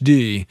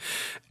 THD,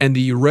 and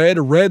the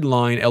red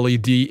line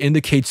LED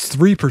indicates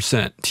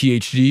 3%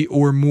 THD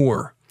or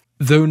more.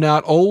 Though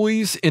not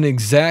always an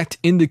exact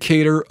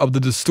indicator of the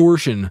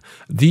distortion,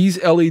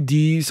 these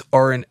LEDs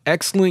are an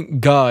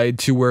excellent guide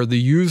to where the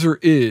user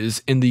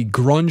is in the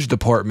grunge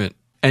department,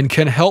 and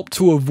can help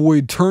to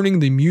avoid turning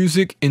the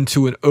music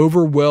into an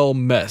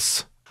overwhelmed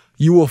mess.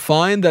 You will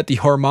find that the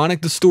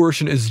harmonic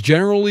distortion is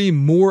generally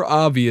more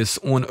obvious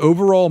on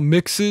overall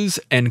mixes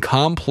and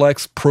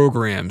complex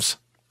programs.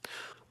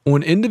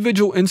 On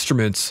individual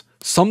instruments,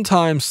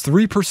 sometimes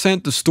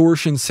 3%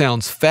 distortion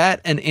sounds fat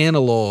and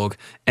analog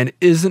and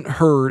isn't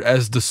heard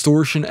as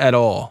distortion at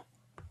all.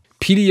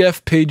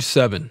 PDF page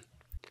 7.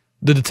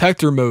 The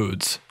detector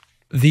modes.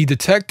 The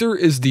detector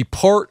is the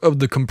part of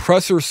the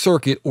compressor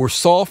circuit or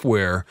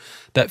software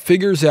that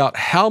figures out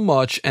how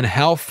much and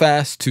how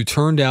fast to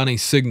turn down a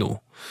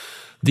signal.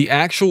 The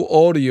actual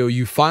audio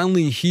you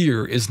finally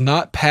hear is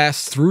not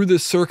passed through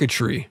this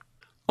circuitry.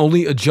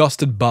 only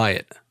adjusted by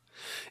it.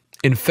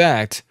 In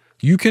fact,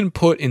 you can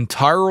put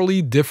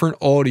entirely different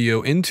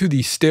audio into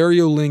the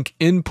stereo link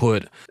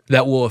input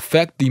that will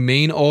affect the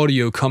main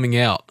audio coming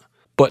out,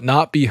 but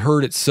not be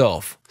heard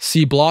itself.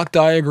 See block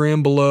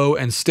diagram below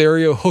and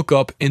stereo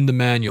hookup in the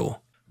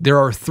manual. There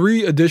are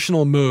 3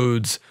 additional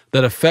modes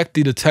that affect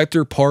the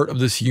detector part of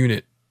this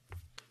unit.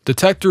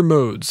 Detector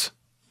modes.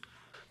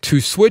 To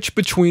switch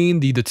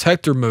between the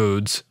detector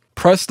modes,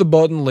 press the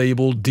button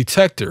labeled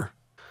Detector.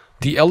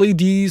 The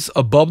LEDs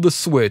above the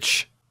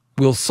switch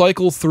will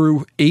cycle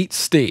through 8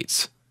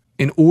 states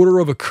in order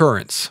of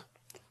occurrence.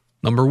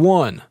 Number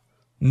 1,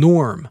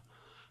 Norm.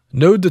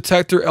 No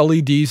detector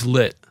LEDs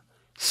lit.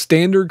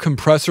 Standard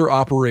compressor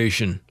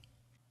operation.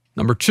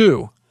 Number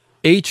 2,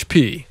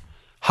 HP.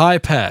 High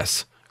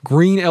pass.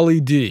 Green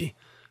LED.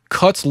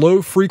 Cuts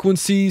low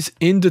frequencies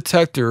in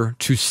detector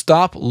to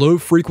stop low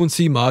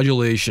frequency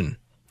modulation.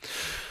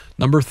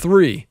 Number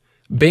 3,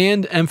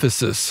 band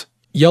emphasis.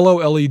 Yellow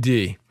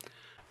LED.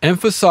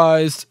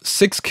 Emphasized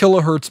 6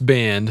 kHz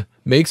band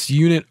makes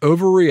unit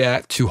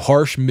overreact to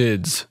harsh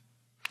mids.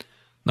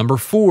 Number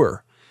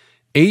 4,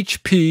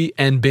 HP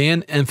and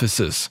band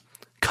emphasis.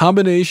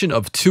 Combination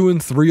of 2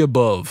 and 3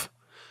 above.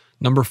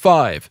 Number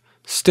 5,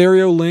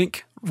 stereo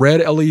link red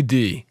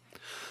LED.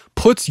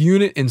 Puts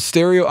unit in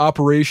stereo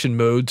operation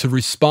mode to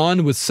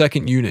respond with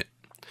second unit.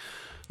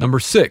 Number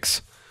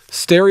 6,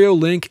 stereo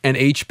link and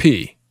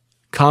HP.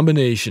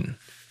 Combination.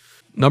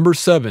 Number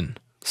 7,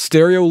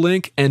 stereo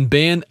link and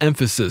band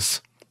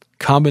emphasis.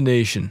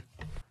 Combination.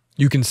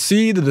 You can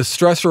see the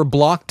distressor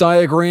block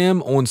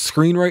diagram on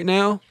screen right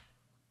now.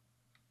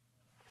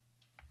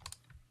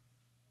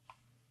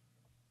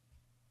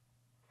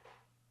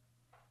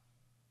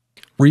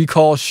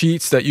 Recall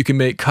sheets that you can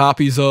make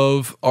copies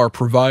of are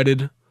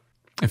provided.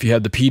 If you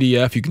have the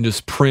PDF, you can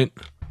just print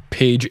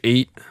page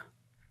 8.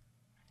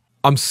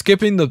 I'm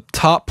skipping the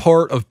top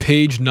part of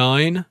page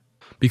 9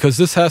 because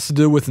this has to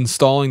do with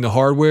installing the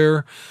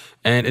hardware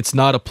and it's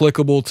not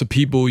applicable to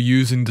people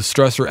using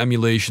distressor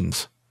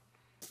emulations.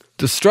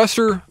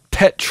 Distressor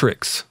pet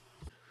tricks.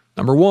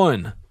 Number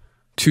 1,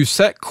 to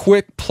set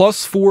quick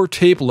 +4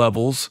 tape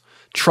levels,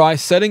 try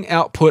setting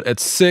output at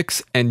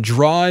 6 and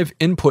drive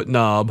input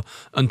knob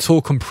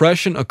until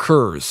compression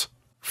occurs.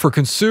 For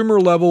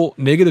consumer level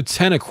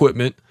 -10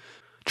 equipment,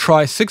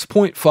 try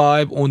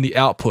 6.5 on the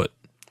output.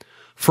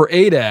 For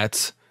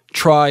ADATs,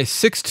 try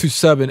 6 to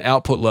 7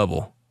 output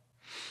level.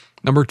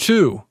 Number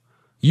 2,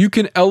 you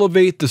can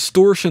elevate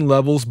distortion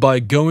levels by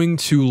going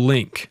to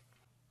link,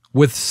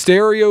 with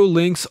stereo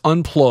links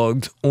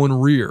unplugged on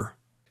rear.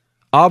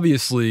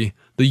 Obviously,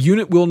 the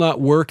unit will not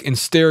work in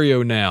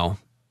stereo now.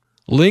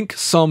 Link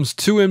sums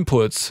 2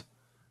 inputs,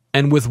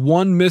 and with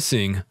 1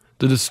 missing,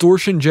 the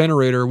distortion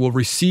generator will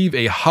receive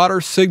a hotter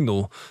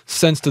signal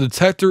since the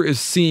detector is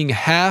seeing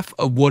half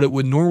of what it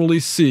would normally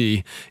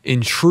see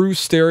in true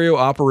stereo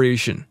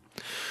operation.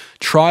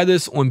 Try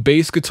this on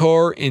bass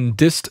guitar in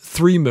dist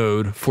 3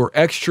 mode for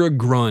extra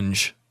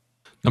grunge.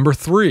 Number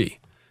 3,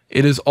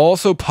 it is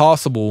also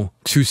possible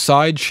to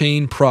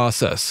sidechain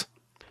process.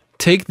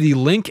 Take the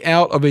link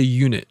out of a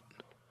unit.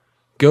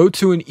 Go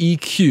to an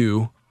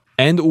EQ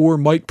and/or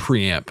mic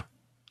preamp.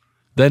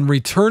 Then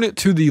return it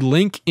to the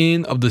link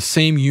in of the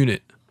same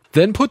unit.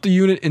 Then put the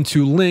unit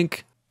into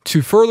link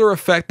to further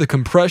affect the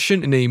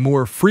compression in a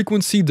more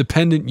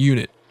frequency-dependent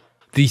unit.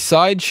 The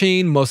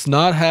sidechain must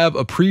not have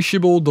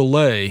appreciable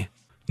delay,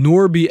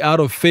 nor be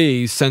out of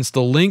phase since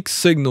the link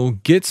signal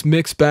gets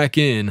mixed back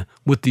in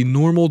with the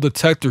normal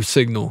detector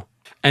signal,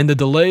 and the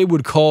delay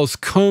would cause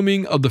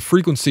combing of the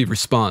frequency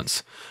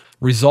response,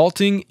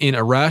 resulting in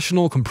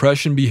irrational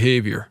compression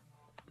behavior.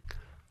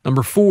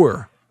 Number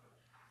 4,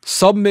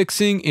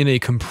 submixing in a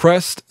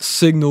compressed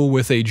signal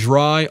with a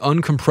dry,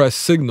 uncompressed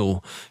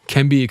signal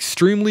can be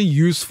extremely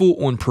useful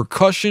on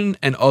percussion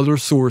and other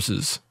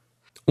sources.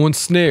 On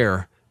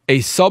snare, a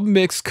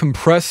submixed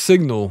compressed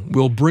signal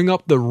will bring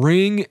up the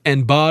ring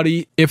and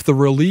body if the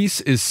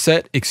release is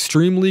set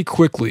extremely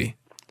quickly.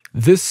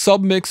 This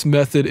submix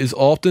method is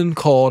often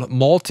called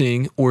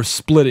malting or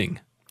splitting.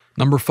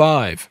 Number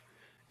 5.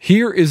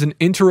 Here is an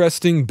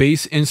interesting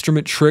bass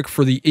instrument trick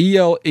for the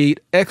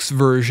EL8X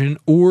version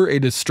or a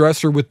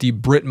distressor with the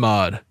Brit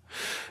mod.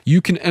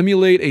 You can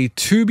emulate a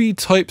tubey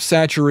type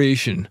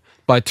saturation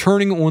by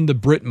turning on the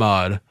Brit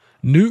mod,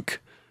 nuke,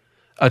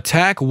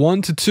 attack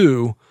 1 to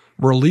 2,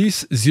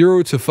 release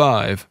 0 to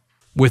 5,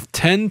 with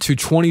 10 to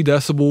 20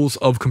 decibels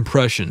of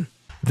compression.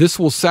 This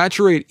will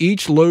saturate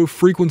each low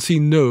frequency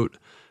note,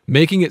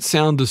 making it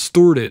sound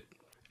distorted,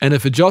 and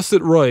if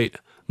adjusted right,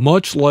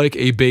 much like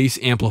a bass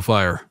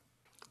amplifier.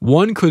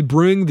 One could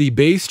bring the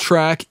bass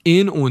track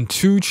in on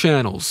 2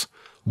 channels,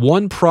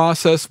 one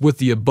processed with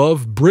the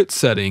above Brit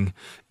setting,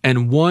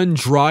 and one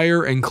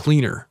drier and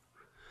cleaner.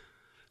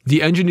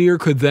 The engineer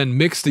could then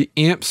mix the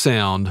amp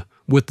sound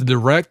with the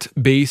direct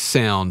bass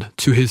sound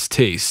to his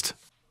taste.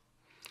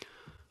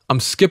 I'm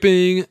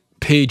skipping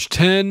page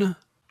 10,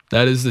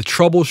 that is the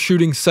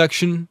troubleshooting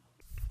section.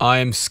 I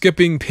am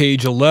skipping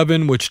page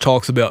 11, which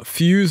talks about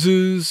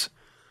fuses,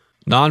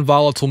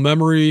 non-volatile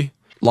memory,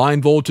 line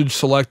voltage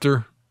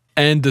selector.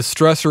 and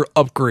Distressor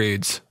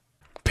upgrades.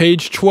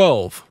 Page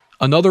 12.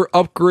 Another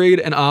upgrade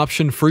and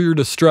option for your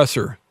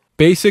Distressor.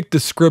 Basic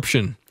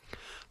description.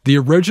 The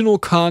original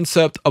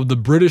concept of the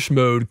British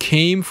mode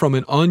came from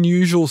an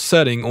unusual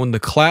setting on the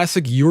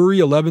classic Yuri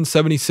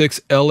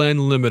 1176 LN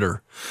limiter.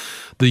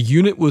 The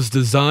unit was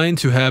designed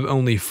to have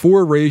only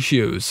 4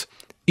 ratios,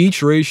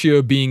 each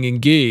ratio being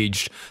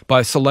engaged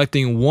by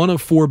selecting one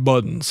of 4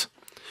 buttons.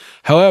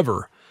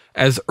 However,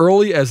 as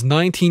early as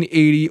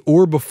 1980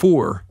 or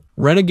before,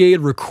 renegade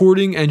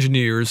recording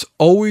engineers,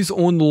 always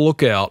on the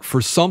lookout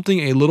for something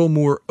a little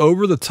more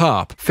over the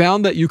top,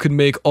 found that you could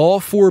make all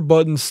 4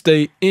 buttons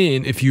stay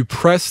in if you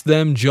pressed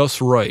them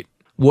just right.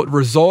 What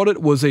resulted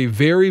was a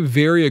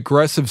very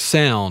aggressive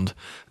sound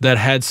that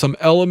had some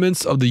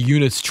elements of the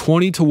unit's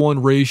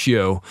 20:1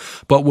 ratio,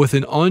 but with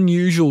an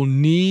unusual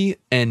knee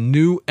and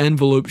new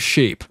envelope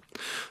shape.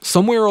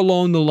 Somewhere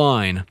along the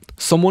line,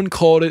 someone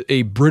called it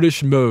a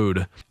British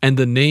mode, and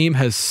the name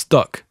has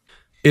stuck.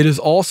 It is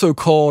also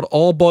called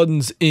all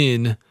buttons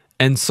in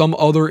and some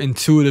other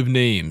intuitive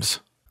names.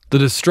 The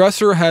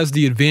Distressor has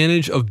the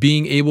advantage of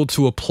being able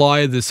to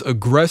apply this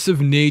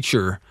aggressive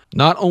nature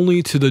not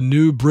only to the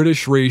new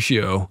British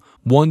ratio,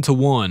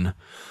 1:1,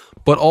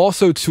 but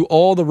also to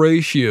all the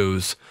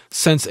ratios,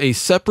 since a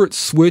separate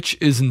switch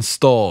is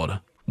installed,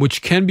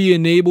 which can be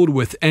enabled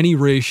with any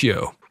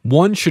ratio.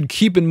 One should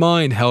keep in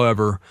mind,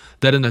 however,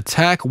 that an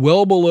attack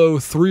well below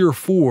 3 or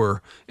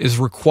 4 is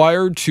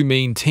required to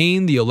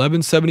maintain the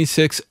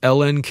 1176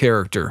 LN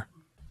character.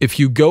 If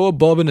you go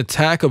above an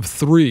attack of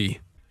 3,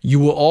 you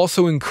will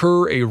also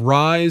incur a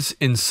rise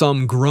in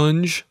some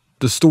grunge,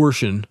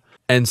 distortion,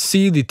 and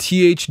see the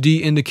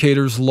THD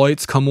indicator's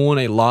lights come on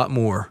a lot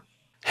more.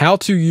 How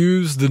to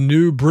use the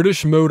new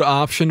British mode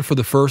option for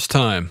the first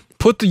time.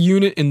 Put the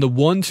unit in the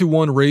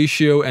 1:1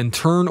 ratio and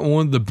turn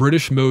on the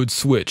British mode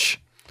switch.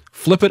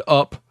 Flip it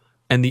up,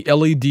 and the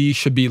LED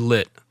should be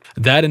lit.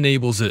 That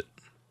enables it.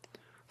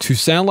 To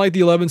sound like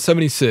the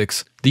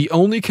 1176, the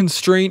only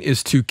constraint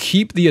is to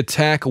keep the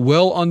attack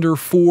well under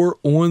 4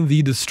 on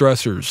the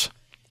Distressors.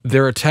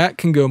 Their attack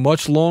can go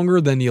much longer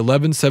than the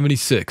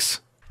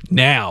 1176.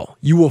 Now,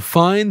 you will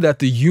find that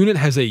the unit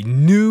has a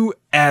new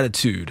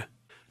attitude.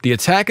 The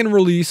attack and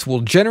release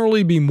will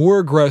generally be more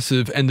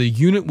aggressive, and the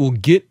unit will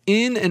get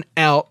in and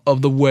out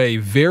of the way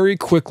very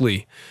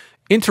quickly.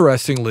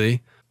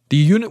 Interestingly, the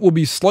unit will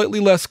be slightly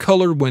less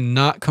colored when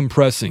not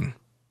compressing.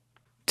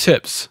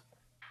 Tips.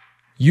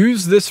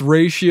 Use this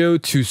ratio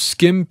to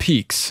skim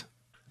peaks.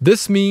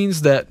 This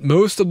means that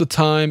most of the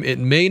time it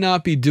may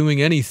not be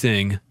doing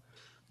anything,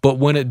 but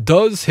when it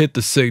does hit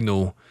the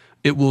signal,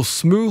 it will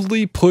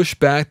smoothly push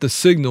back the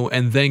signal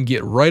and then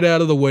get right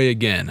out of the way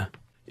again.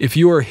 If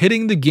you are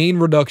hitting the gain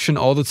reduction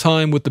all the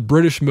time with the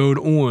British mode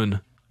on,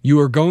 you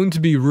are going to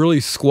be really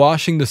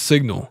squashing the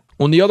signal.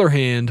 On the other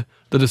hand,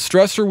 the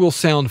Distressor will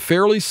sound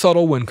fairly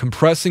subtle when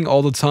compressing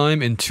all the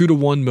time in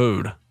 2:1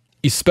 mode,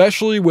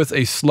 especially with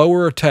a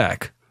slower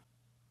attack.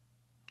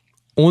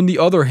 On the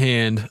other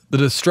hand, the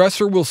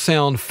Distressor will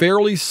sound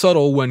fairly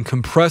subtle when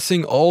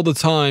compressing all the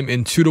time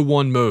in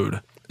 2:1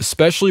 mode,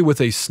 especially with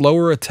a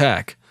slower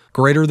attack,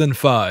 greater than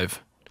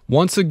 5.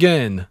 Once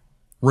again,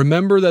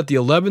 remember that the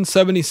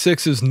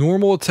 1176's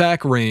normal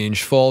attack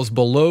range falls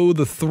below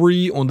the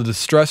 3 on the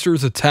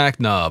Distressor's attack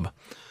knob.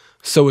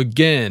 So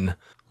again,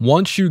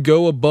 once you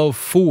go above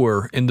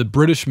 4 in the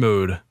British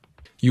mode,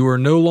 you are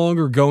no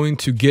longer going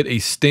to get a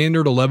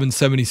standard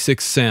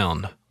 1176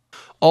 sound.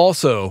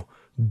 Also,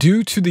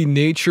 due to the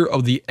nature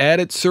of the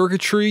added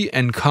circuitry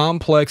and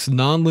complex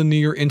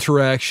nonlinear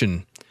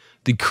interaction,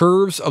 the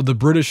curves of the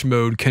British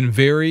mode can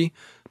vary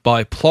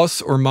by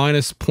plus or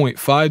minus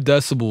 0.5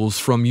 decibels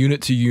from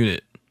unit to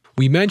unit.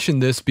 We mention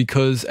this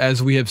because,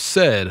 as we have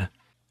said,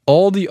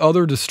 all the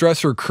other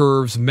Distressor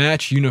curves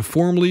match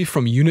uniformly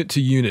from unit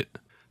to unit.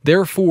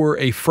 Therefore,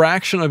 a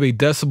fraction of a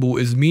decibel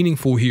is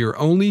meaningful here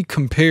only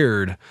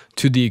compared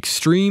to the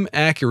extreme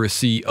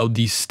accuracy of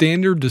the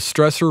standard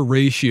Distressor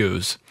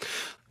ratios,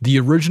 the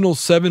original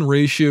 7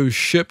 ratios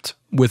shipped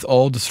with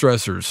all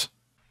Distressors.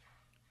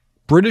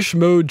 British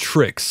mode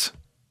tricks.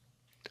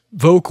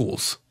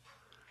 Vocals.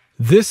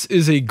 This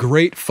is a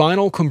great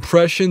final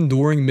compression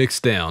during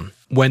mixdown.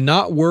 When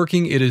not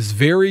working, it is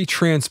very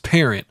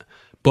transparent,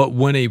 but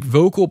when a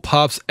vocal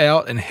pops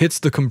out and hits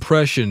the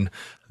compression,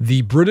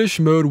 the British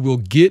mode will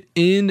get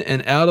in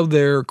and out of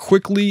there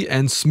quickly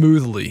and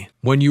smoothly.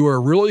 When you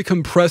are really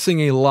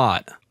compressing a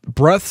lot,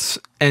 breaths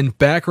and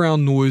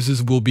background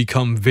noises will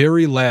become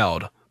very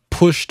loud,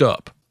 pushed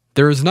up.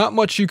 There is not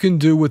much you can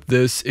do with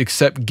this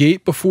except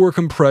gate before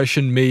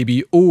compression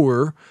maybe,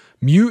 or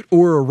mute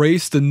or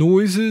erase the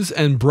noises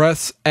and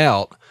breaths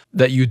out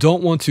that you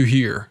don't want to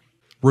hear.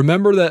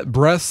 Remember that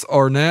breaths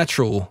are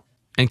natural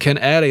and can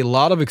add a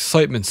lot of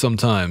excitement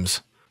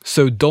sometimes,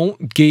 so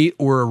don't gate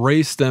or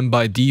erase them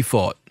by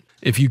default.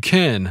 If you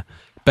can,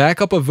 back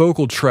up a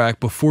vocal track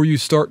before you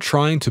start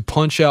trying to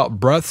punch out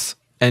breaths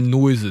and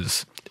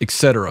noises,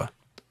 etc.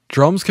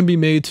 Drums can be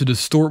made to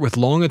distort with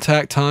long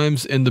attack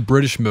times in the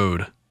British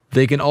mode.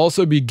 They can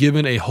also be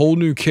given a whole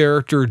new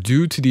character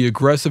due to the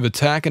aggressive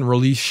attack and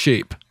release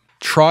shape.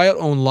 Try it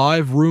on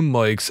live room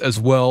mics as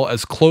well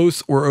as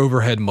close or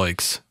overhead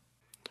mics.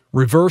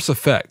 Reverse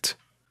effect.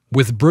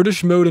 With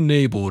British mode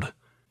enabled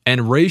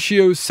and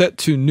ratio set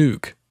to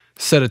nuke,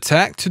 set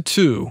attack to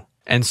 2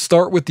 and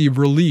start with the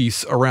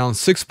release around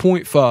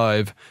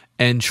 6.5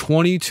 and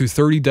 20 to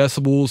 30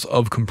 decibels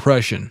of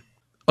compression.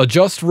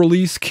 Adjust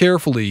release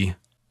carefully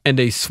and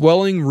a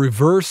swelling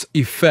reverse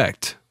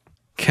effect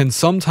can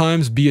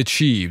sometimes be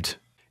achieved.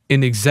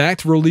 An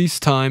exact release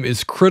time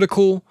is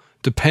critical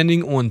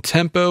depending on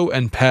tempo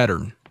and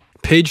pattern.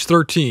 Page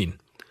 13.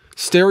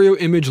 Stereo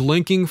image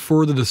linking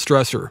for the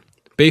Distressor.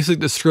 Basic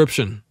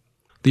description.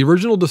 The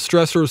original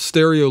Distressor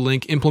stereo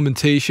link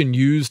implementation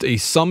used a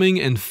summing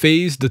and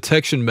phase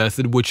detection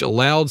method which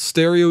allowed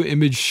stereo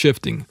image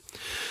shifting.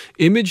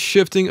 Image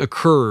shifting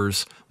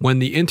occurs when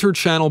the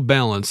interchannel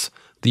balance,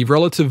 the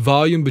relative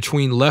volume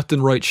between left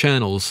and right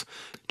channels,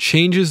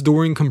 changes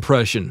during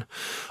compression.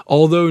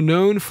 Although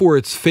known for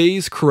its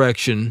phase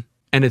correction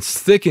and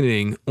its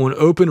thickening on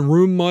open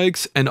room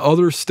mics and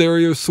other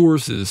stereo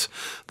sources,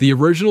 the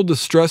original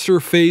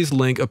Distressor phase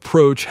link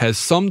approach has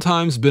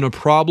sometimes been a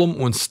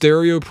problem on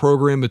stereo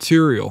program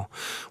material,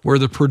 where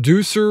the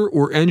producer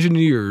or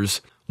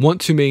engineers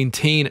want to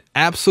maintain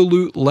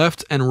absolute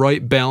left and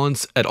right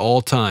balance at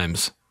all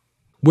times.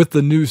 With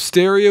the new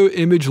stereo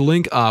image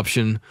link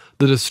option,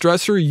 the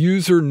Distressor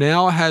user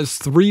now has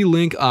 3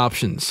 link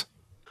options: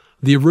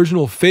 the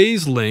original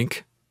phase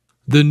link,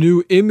 the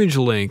new image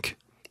link,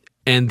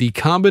 and the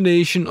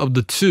combination of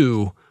the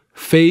 2,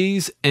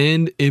 phase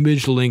and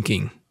image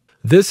linking.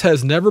 This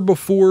has never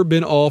before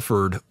been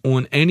offered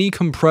on any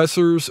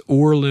compressors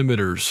or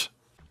limiters.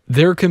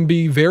 There can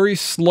be very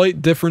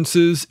slight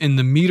differences in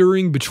the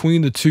metering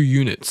between the 2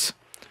 units.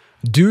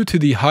 Due to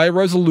the high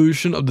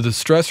resolution of the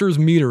Distressor's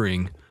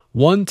metering,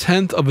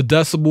 1/10 of a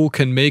decibel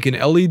can make an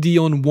LED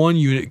on one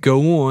unit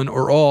go on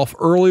or off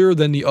earlier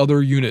than the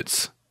other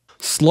units.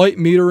 Slight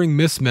metering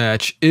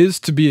mismatch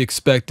is to be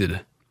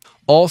expected.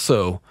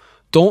 Also,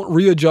 don't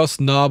readjust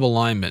knob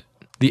alignment,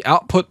 the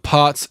output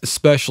pots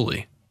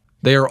especially.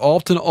 They are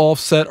often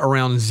offset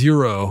around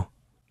 0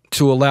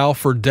 to allow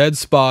for dead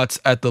spots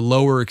at the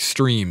lower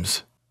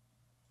extremes.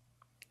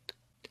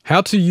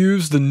 How to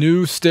use the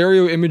new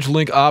stereo image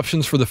link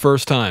options for the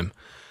first time.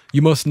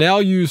 You must now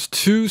use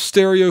 2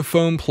 stereo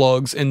foam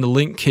plugs in the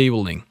link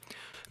cabling.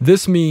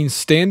 This means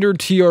standard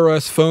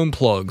TRS foam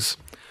plugs.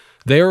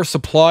 They are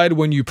supplied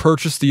when you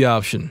purchase the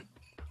option.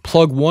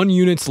 Plug one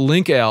unit's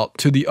link out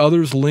to the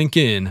other's link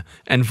in,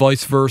 and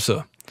vice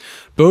versa.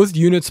 Both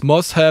units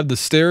must have the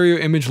stereo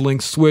image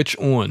link switch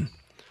on.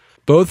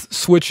 Both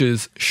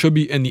switches should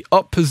be in the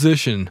up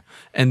position,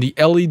 and the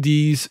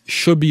LEDs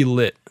should be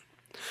lit.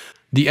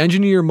 The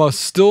engineer must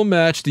still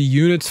match the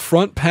unit's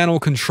front panel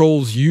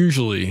controls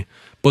usually,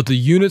 but the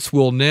units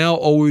will now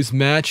always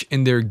match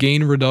in their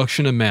gain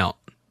reduction amount.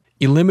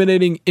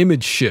 Eliminating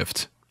image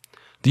shift.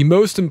 The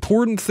most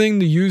important thing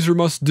the user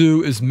must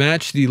do is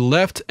match the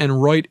left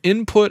and right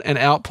input and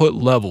output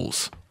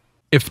levels.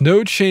 If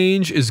no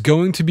change is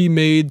going to be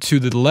made to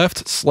the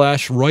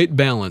left/right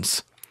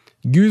balance,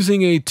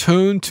 using a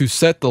tone to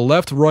set the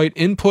left-right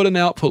input and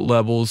output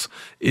levels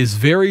is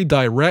very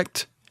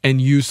direct and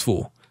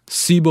useful.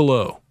 See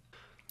below.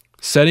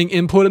 Setting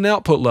input and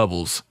output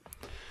levels.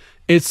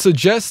 It's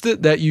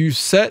suggested that you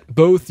set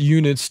both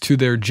units to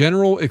their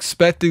general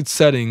expected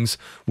settings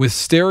with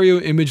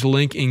stereo image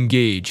link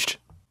engaged.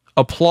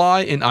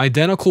 Apply an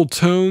identical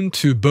tone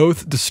to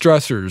both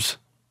distressors,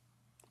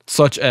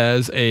 such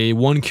as a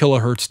 1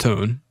 kHz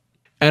tone,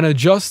 and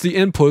adjust the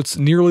inputs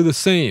nearly the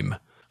same.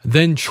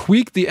 Then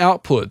tweak the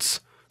outputs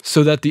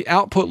so that the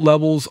output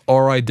levels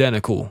are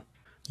identical.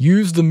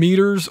 Use the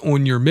meters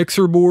on your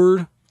mixer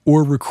board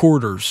or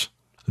recorders.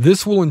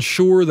 This will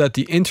ensure that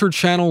the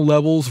interchannel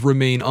levels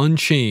remain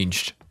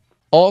unchanged.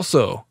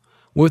 Also,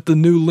 with the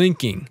new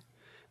linking,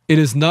 it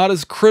is not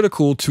as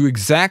critical to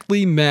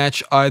exactly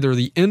match either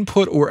the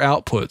input or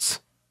outputs,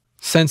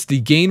 since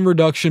the gain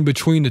reduction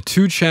between the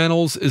 2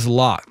 channels is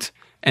locked,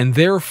 and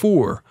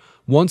therefore,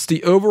 once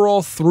the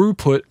overall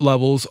throughput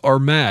levels are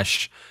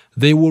matched,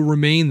 they will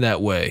remain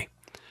that way.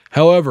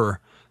 However,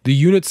 the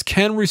units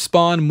can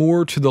respond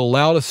more to the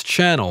loudest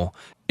channel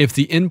if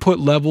the input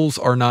levels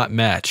are not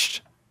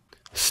matched.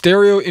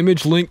 Stereo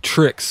image link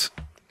tricks.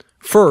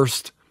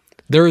 First,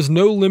 there is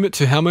no limit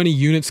to how many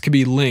units can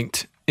be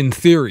linked, in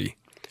theory.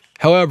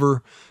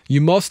 However,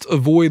 you must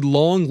avoid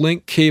long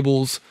link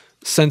cables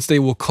since they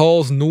will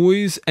cause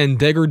noise and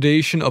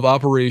degradation of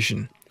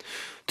operation.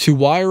 To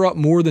wire up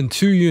more than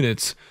 2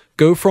 units,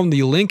 go from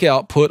the link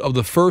output of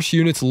the first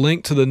unit's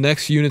link to the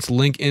next unit's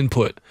link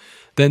input,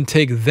 then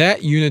take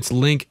that unit's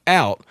link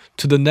out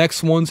to the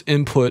next one's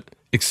input,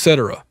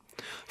 etc.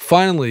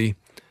 Finally,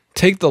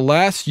 take the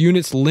last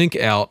unit's link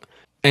out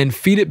and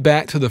feed it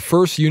back to the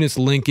first unit's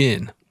link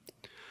in.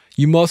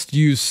 You must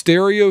use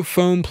stereo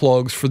foam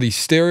plugs for the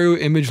stereo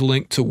image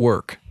link to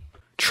work.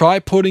 Try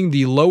putting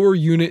the lower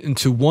unit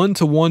into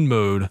 1-to-1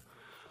 mode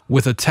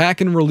with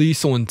attack and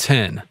release on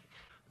 10.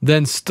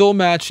 Then still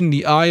matching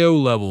the I/O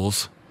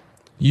levels,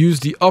 use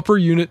the upper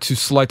unit to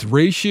select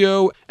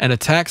ratio and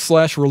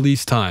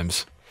attack/release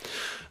times.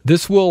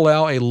 This will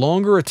allow a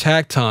longer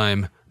attack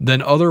time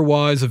than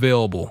otherwise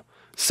available,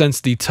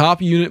 since the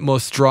top unit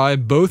must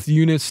drive both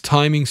units'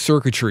 timing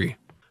circuitry.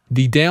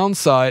 The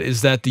downside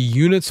is that the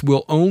units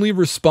will only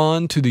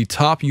respond to the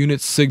top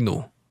unit's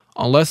signal,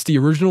 unless the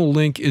original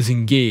link is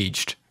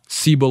engaged.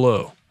 See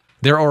below.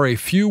 There are a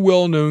few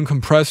well-known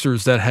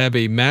compressors that have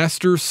a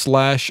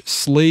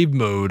master/slave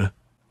mode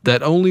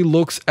that only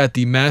looks at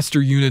the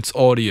master unit's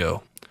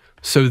audio,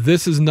 so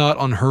this is not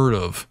unheard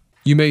of.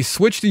 You may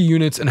switch the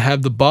units and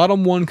have the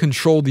bottom one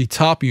control the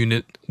top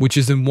unit, which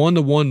is in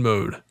 1-to-1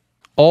 mode.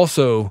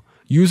 Also,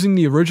 using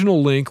the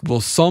original link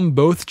will sum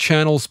both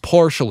channels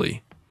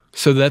partially,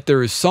 so that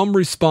there is some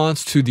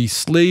response to the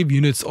slave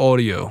unit's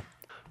audio.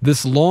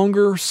 This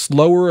longer,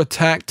 slower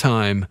attack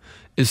time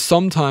is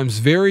sometimes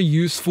very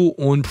useful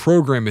on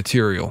program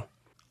material,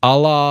 a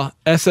la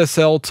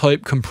SSL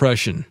type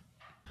compression.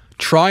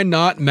 Try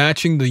not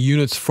matching the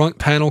unit's front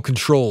panel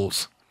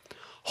controls.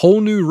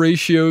 Whole new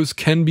ratios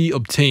can be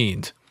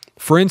obtained.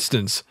 For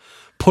instance,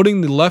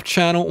 putting the left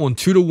channel on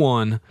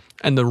 2-to-1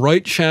 and the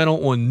right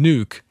channel on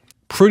nuke,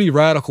 pretty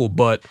radical,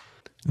 but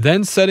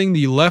then setting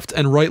the left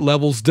and right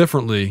levels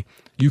differently,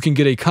 you can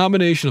get a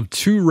combination of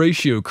two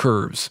ratio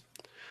curves.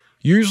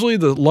 Usually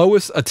the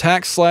lowest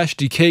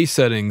attack/decay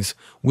settings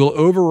will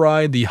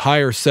override the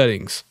higher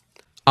settings,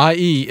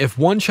 i.e. if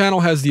one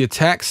channel has the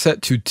attack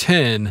set to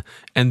 10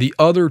 and the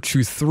other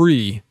to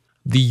 3,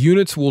 the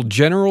units will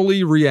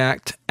generally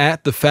react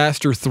at the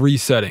faster 3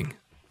 setting.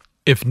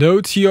 If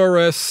no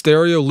TRS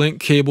stereo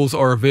link cables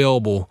are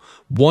available,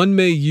 one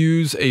may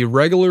use a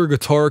regular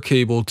guitar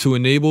cable to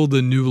enable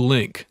the new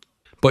link,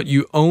 but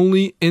you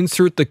only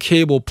insert the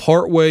cable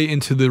partway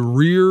into the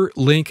rear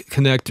link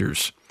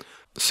connectors,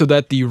 so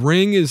that the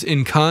ring is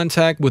in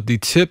contact with the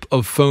tip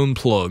of phone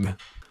plug.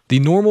 The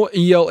normal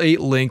EL8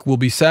 link will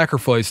be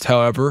sacrificed,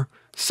 however,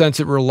 since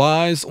it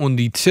relies on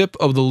the tip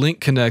of the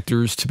link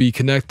connectors to be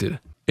connected.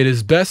 It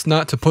is best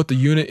not to put the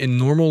unit in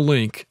normal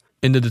link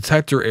in the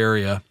detector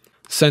area,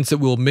 since it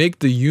will make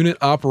the unit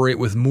operate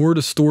with more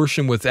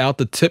distortion without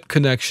the tip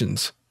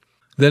connections.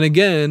 Then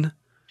again,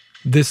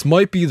 this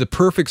might be the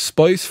perfect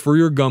spice for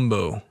your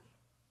gumbo.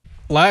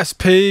 Last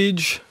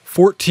page,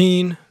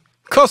 14,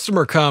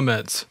 customer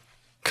comments.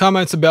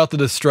 Comments about the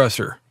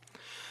Distressor.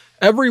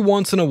 Every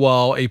once in a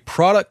while, a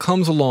product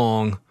comes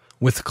along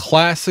with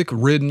classic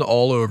written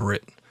all over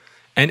it.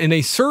 And in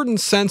a certain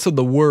sense of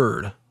the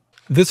word,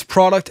 this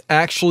product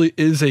actually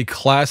is a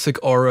classic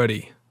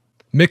already.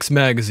 Mix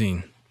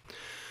Magazine.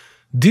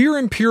 Dear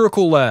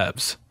Empirical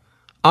Labs,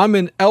 I'm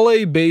an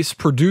LA-based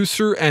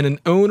producer and an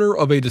owner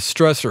of a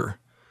Distressor.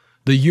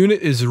 The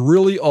unit is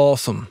really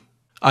awesome.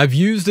 I've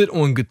used it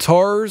on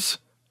guitars,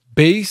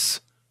 bass,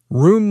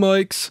 room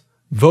mics,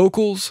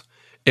 vocals.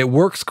 It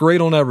works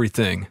great on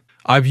everything.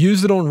 I've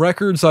used it on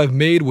records I've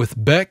made with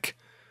Beck,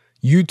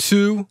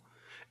 U2,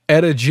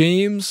 Etta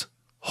James,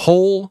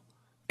 Hole,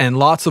 and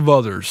lots of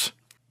others.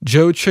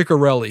 Joe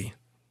Ciccarelli.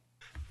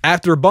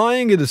 After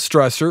buying a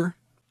Distressor,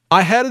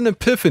 I had an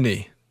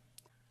epiphany.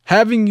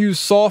 Having used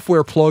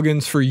software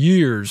plugins for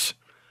years,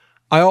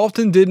 I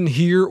often didn't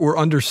hear or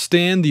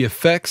understand the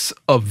effects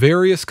of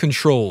various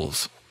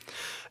controls.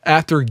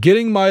 After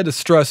getting my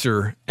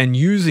Distressor and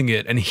using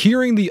it and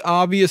hearing the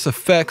obvious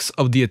effects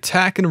of the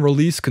attack and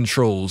release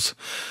controls,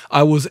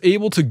 I was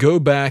able to go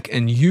back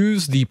and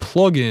use the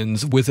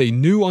plugins with a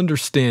new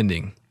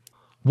understanding.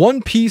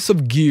 One piece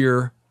of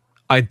gear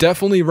I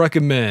definitely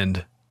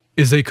recommend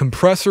is a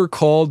compressor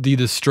called the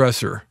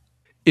Distressor.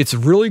 It's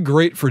really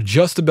great for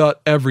just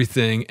about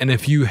everything, and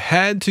if you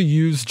had to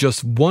use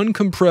just one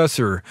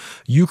compressor,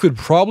 you could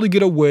probably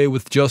get away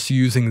with just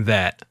using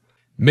that.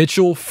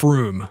 Mitchell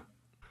Froome.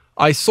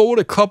 I sold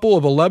a couple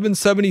of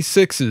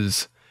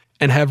 1176s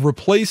and have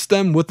replaced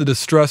them with the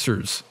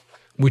Distressors,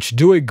 which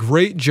do a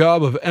great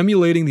job of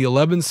emulating the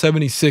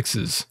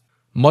 1176s.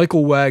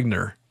 Michael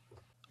Wagner.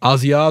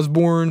 Ozzy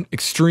Osbourne,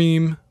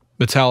 Extreme,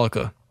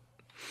 Metallica.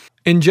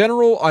 In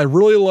general, I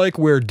really like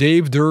where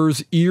Dave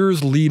Durr's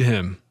ears lead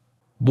him.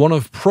 One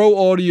of Pro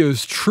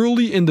Audio's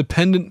truly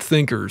independent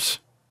thinkers.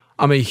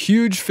 I'm a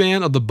huge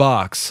fan of the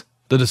box,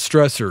 the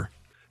Distressor.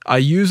 I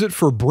use it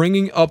for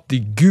bringing up the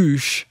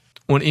goosh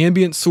on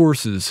ambient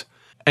sources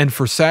and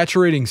for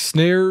saturating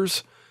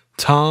snares,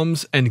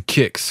 toms, and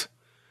kicks.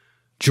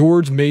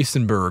 George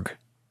Masonberg.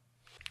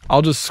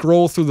 I'll just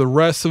scroll through the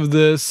rest of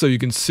this so you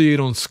can see it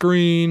on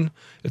screen.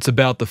 It's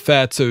about the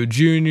Fatso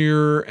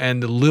Jr.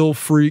 and the Lil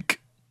Freak.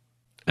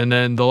 And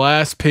then the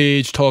last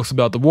page talks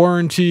about the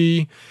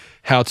warranty,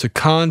 how to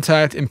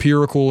contact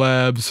Empirical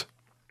Labs.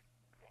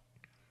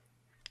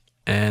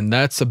 And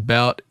that's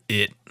about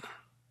it.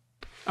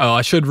 Oh,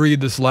 I should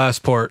read this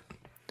last part.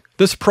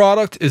 This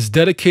product is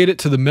dedicated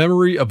to the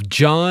memory of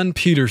John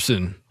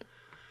Peterson,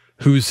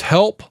 whose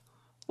help,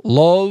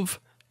 love,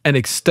 and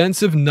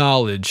extensive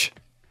knowledge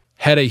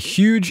had a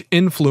huge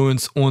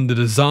influence on the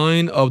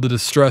design of the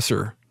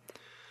Distressor.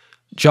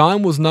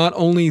 John was not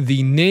only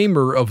the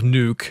namer of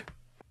Nuke,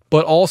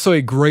 but also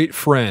a great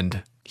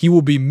friend. He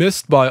will be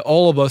missed by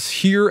all of us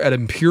here at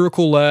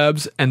Empirical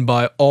Labs and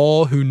by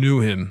all who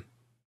knew him.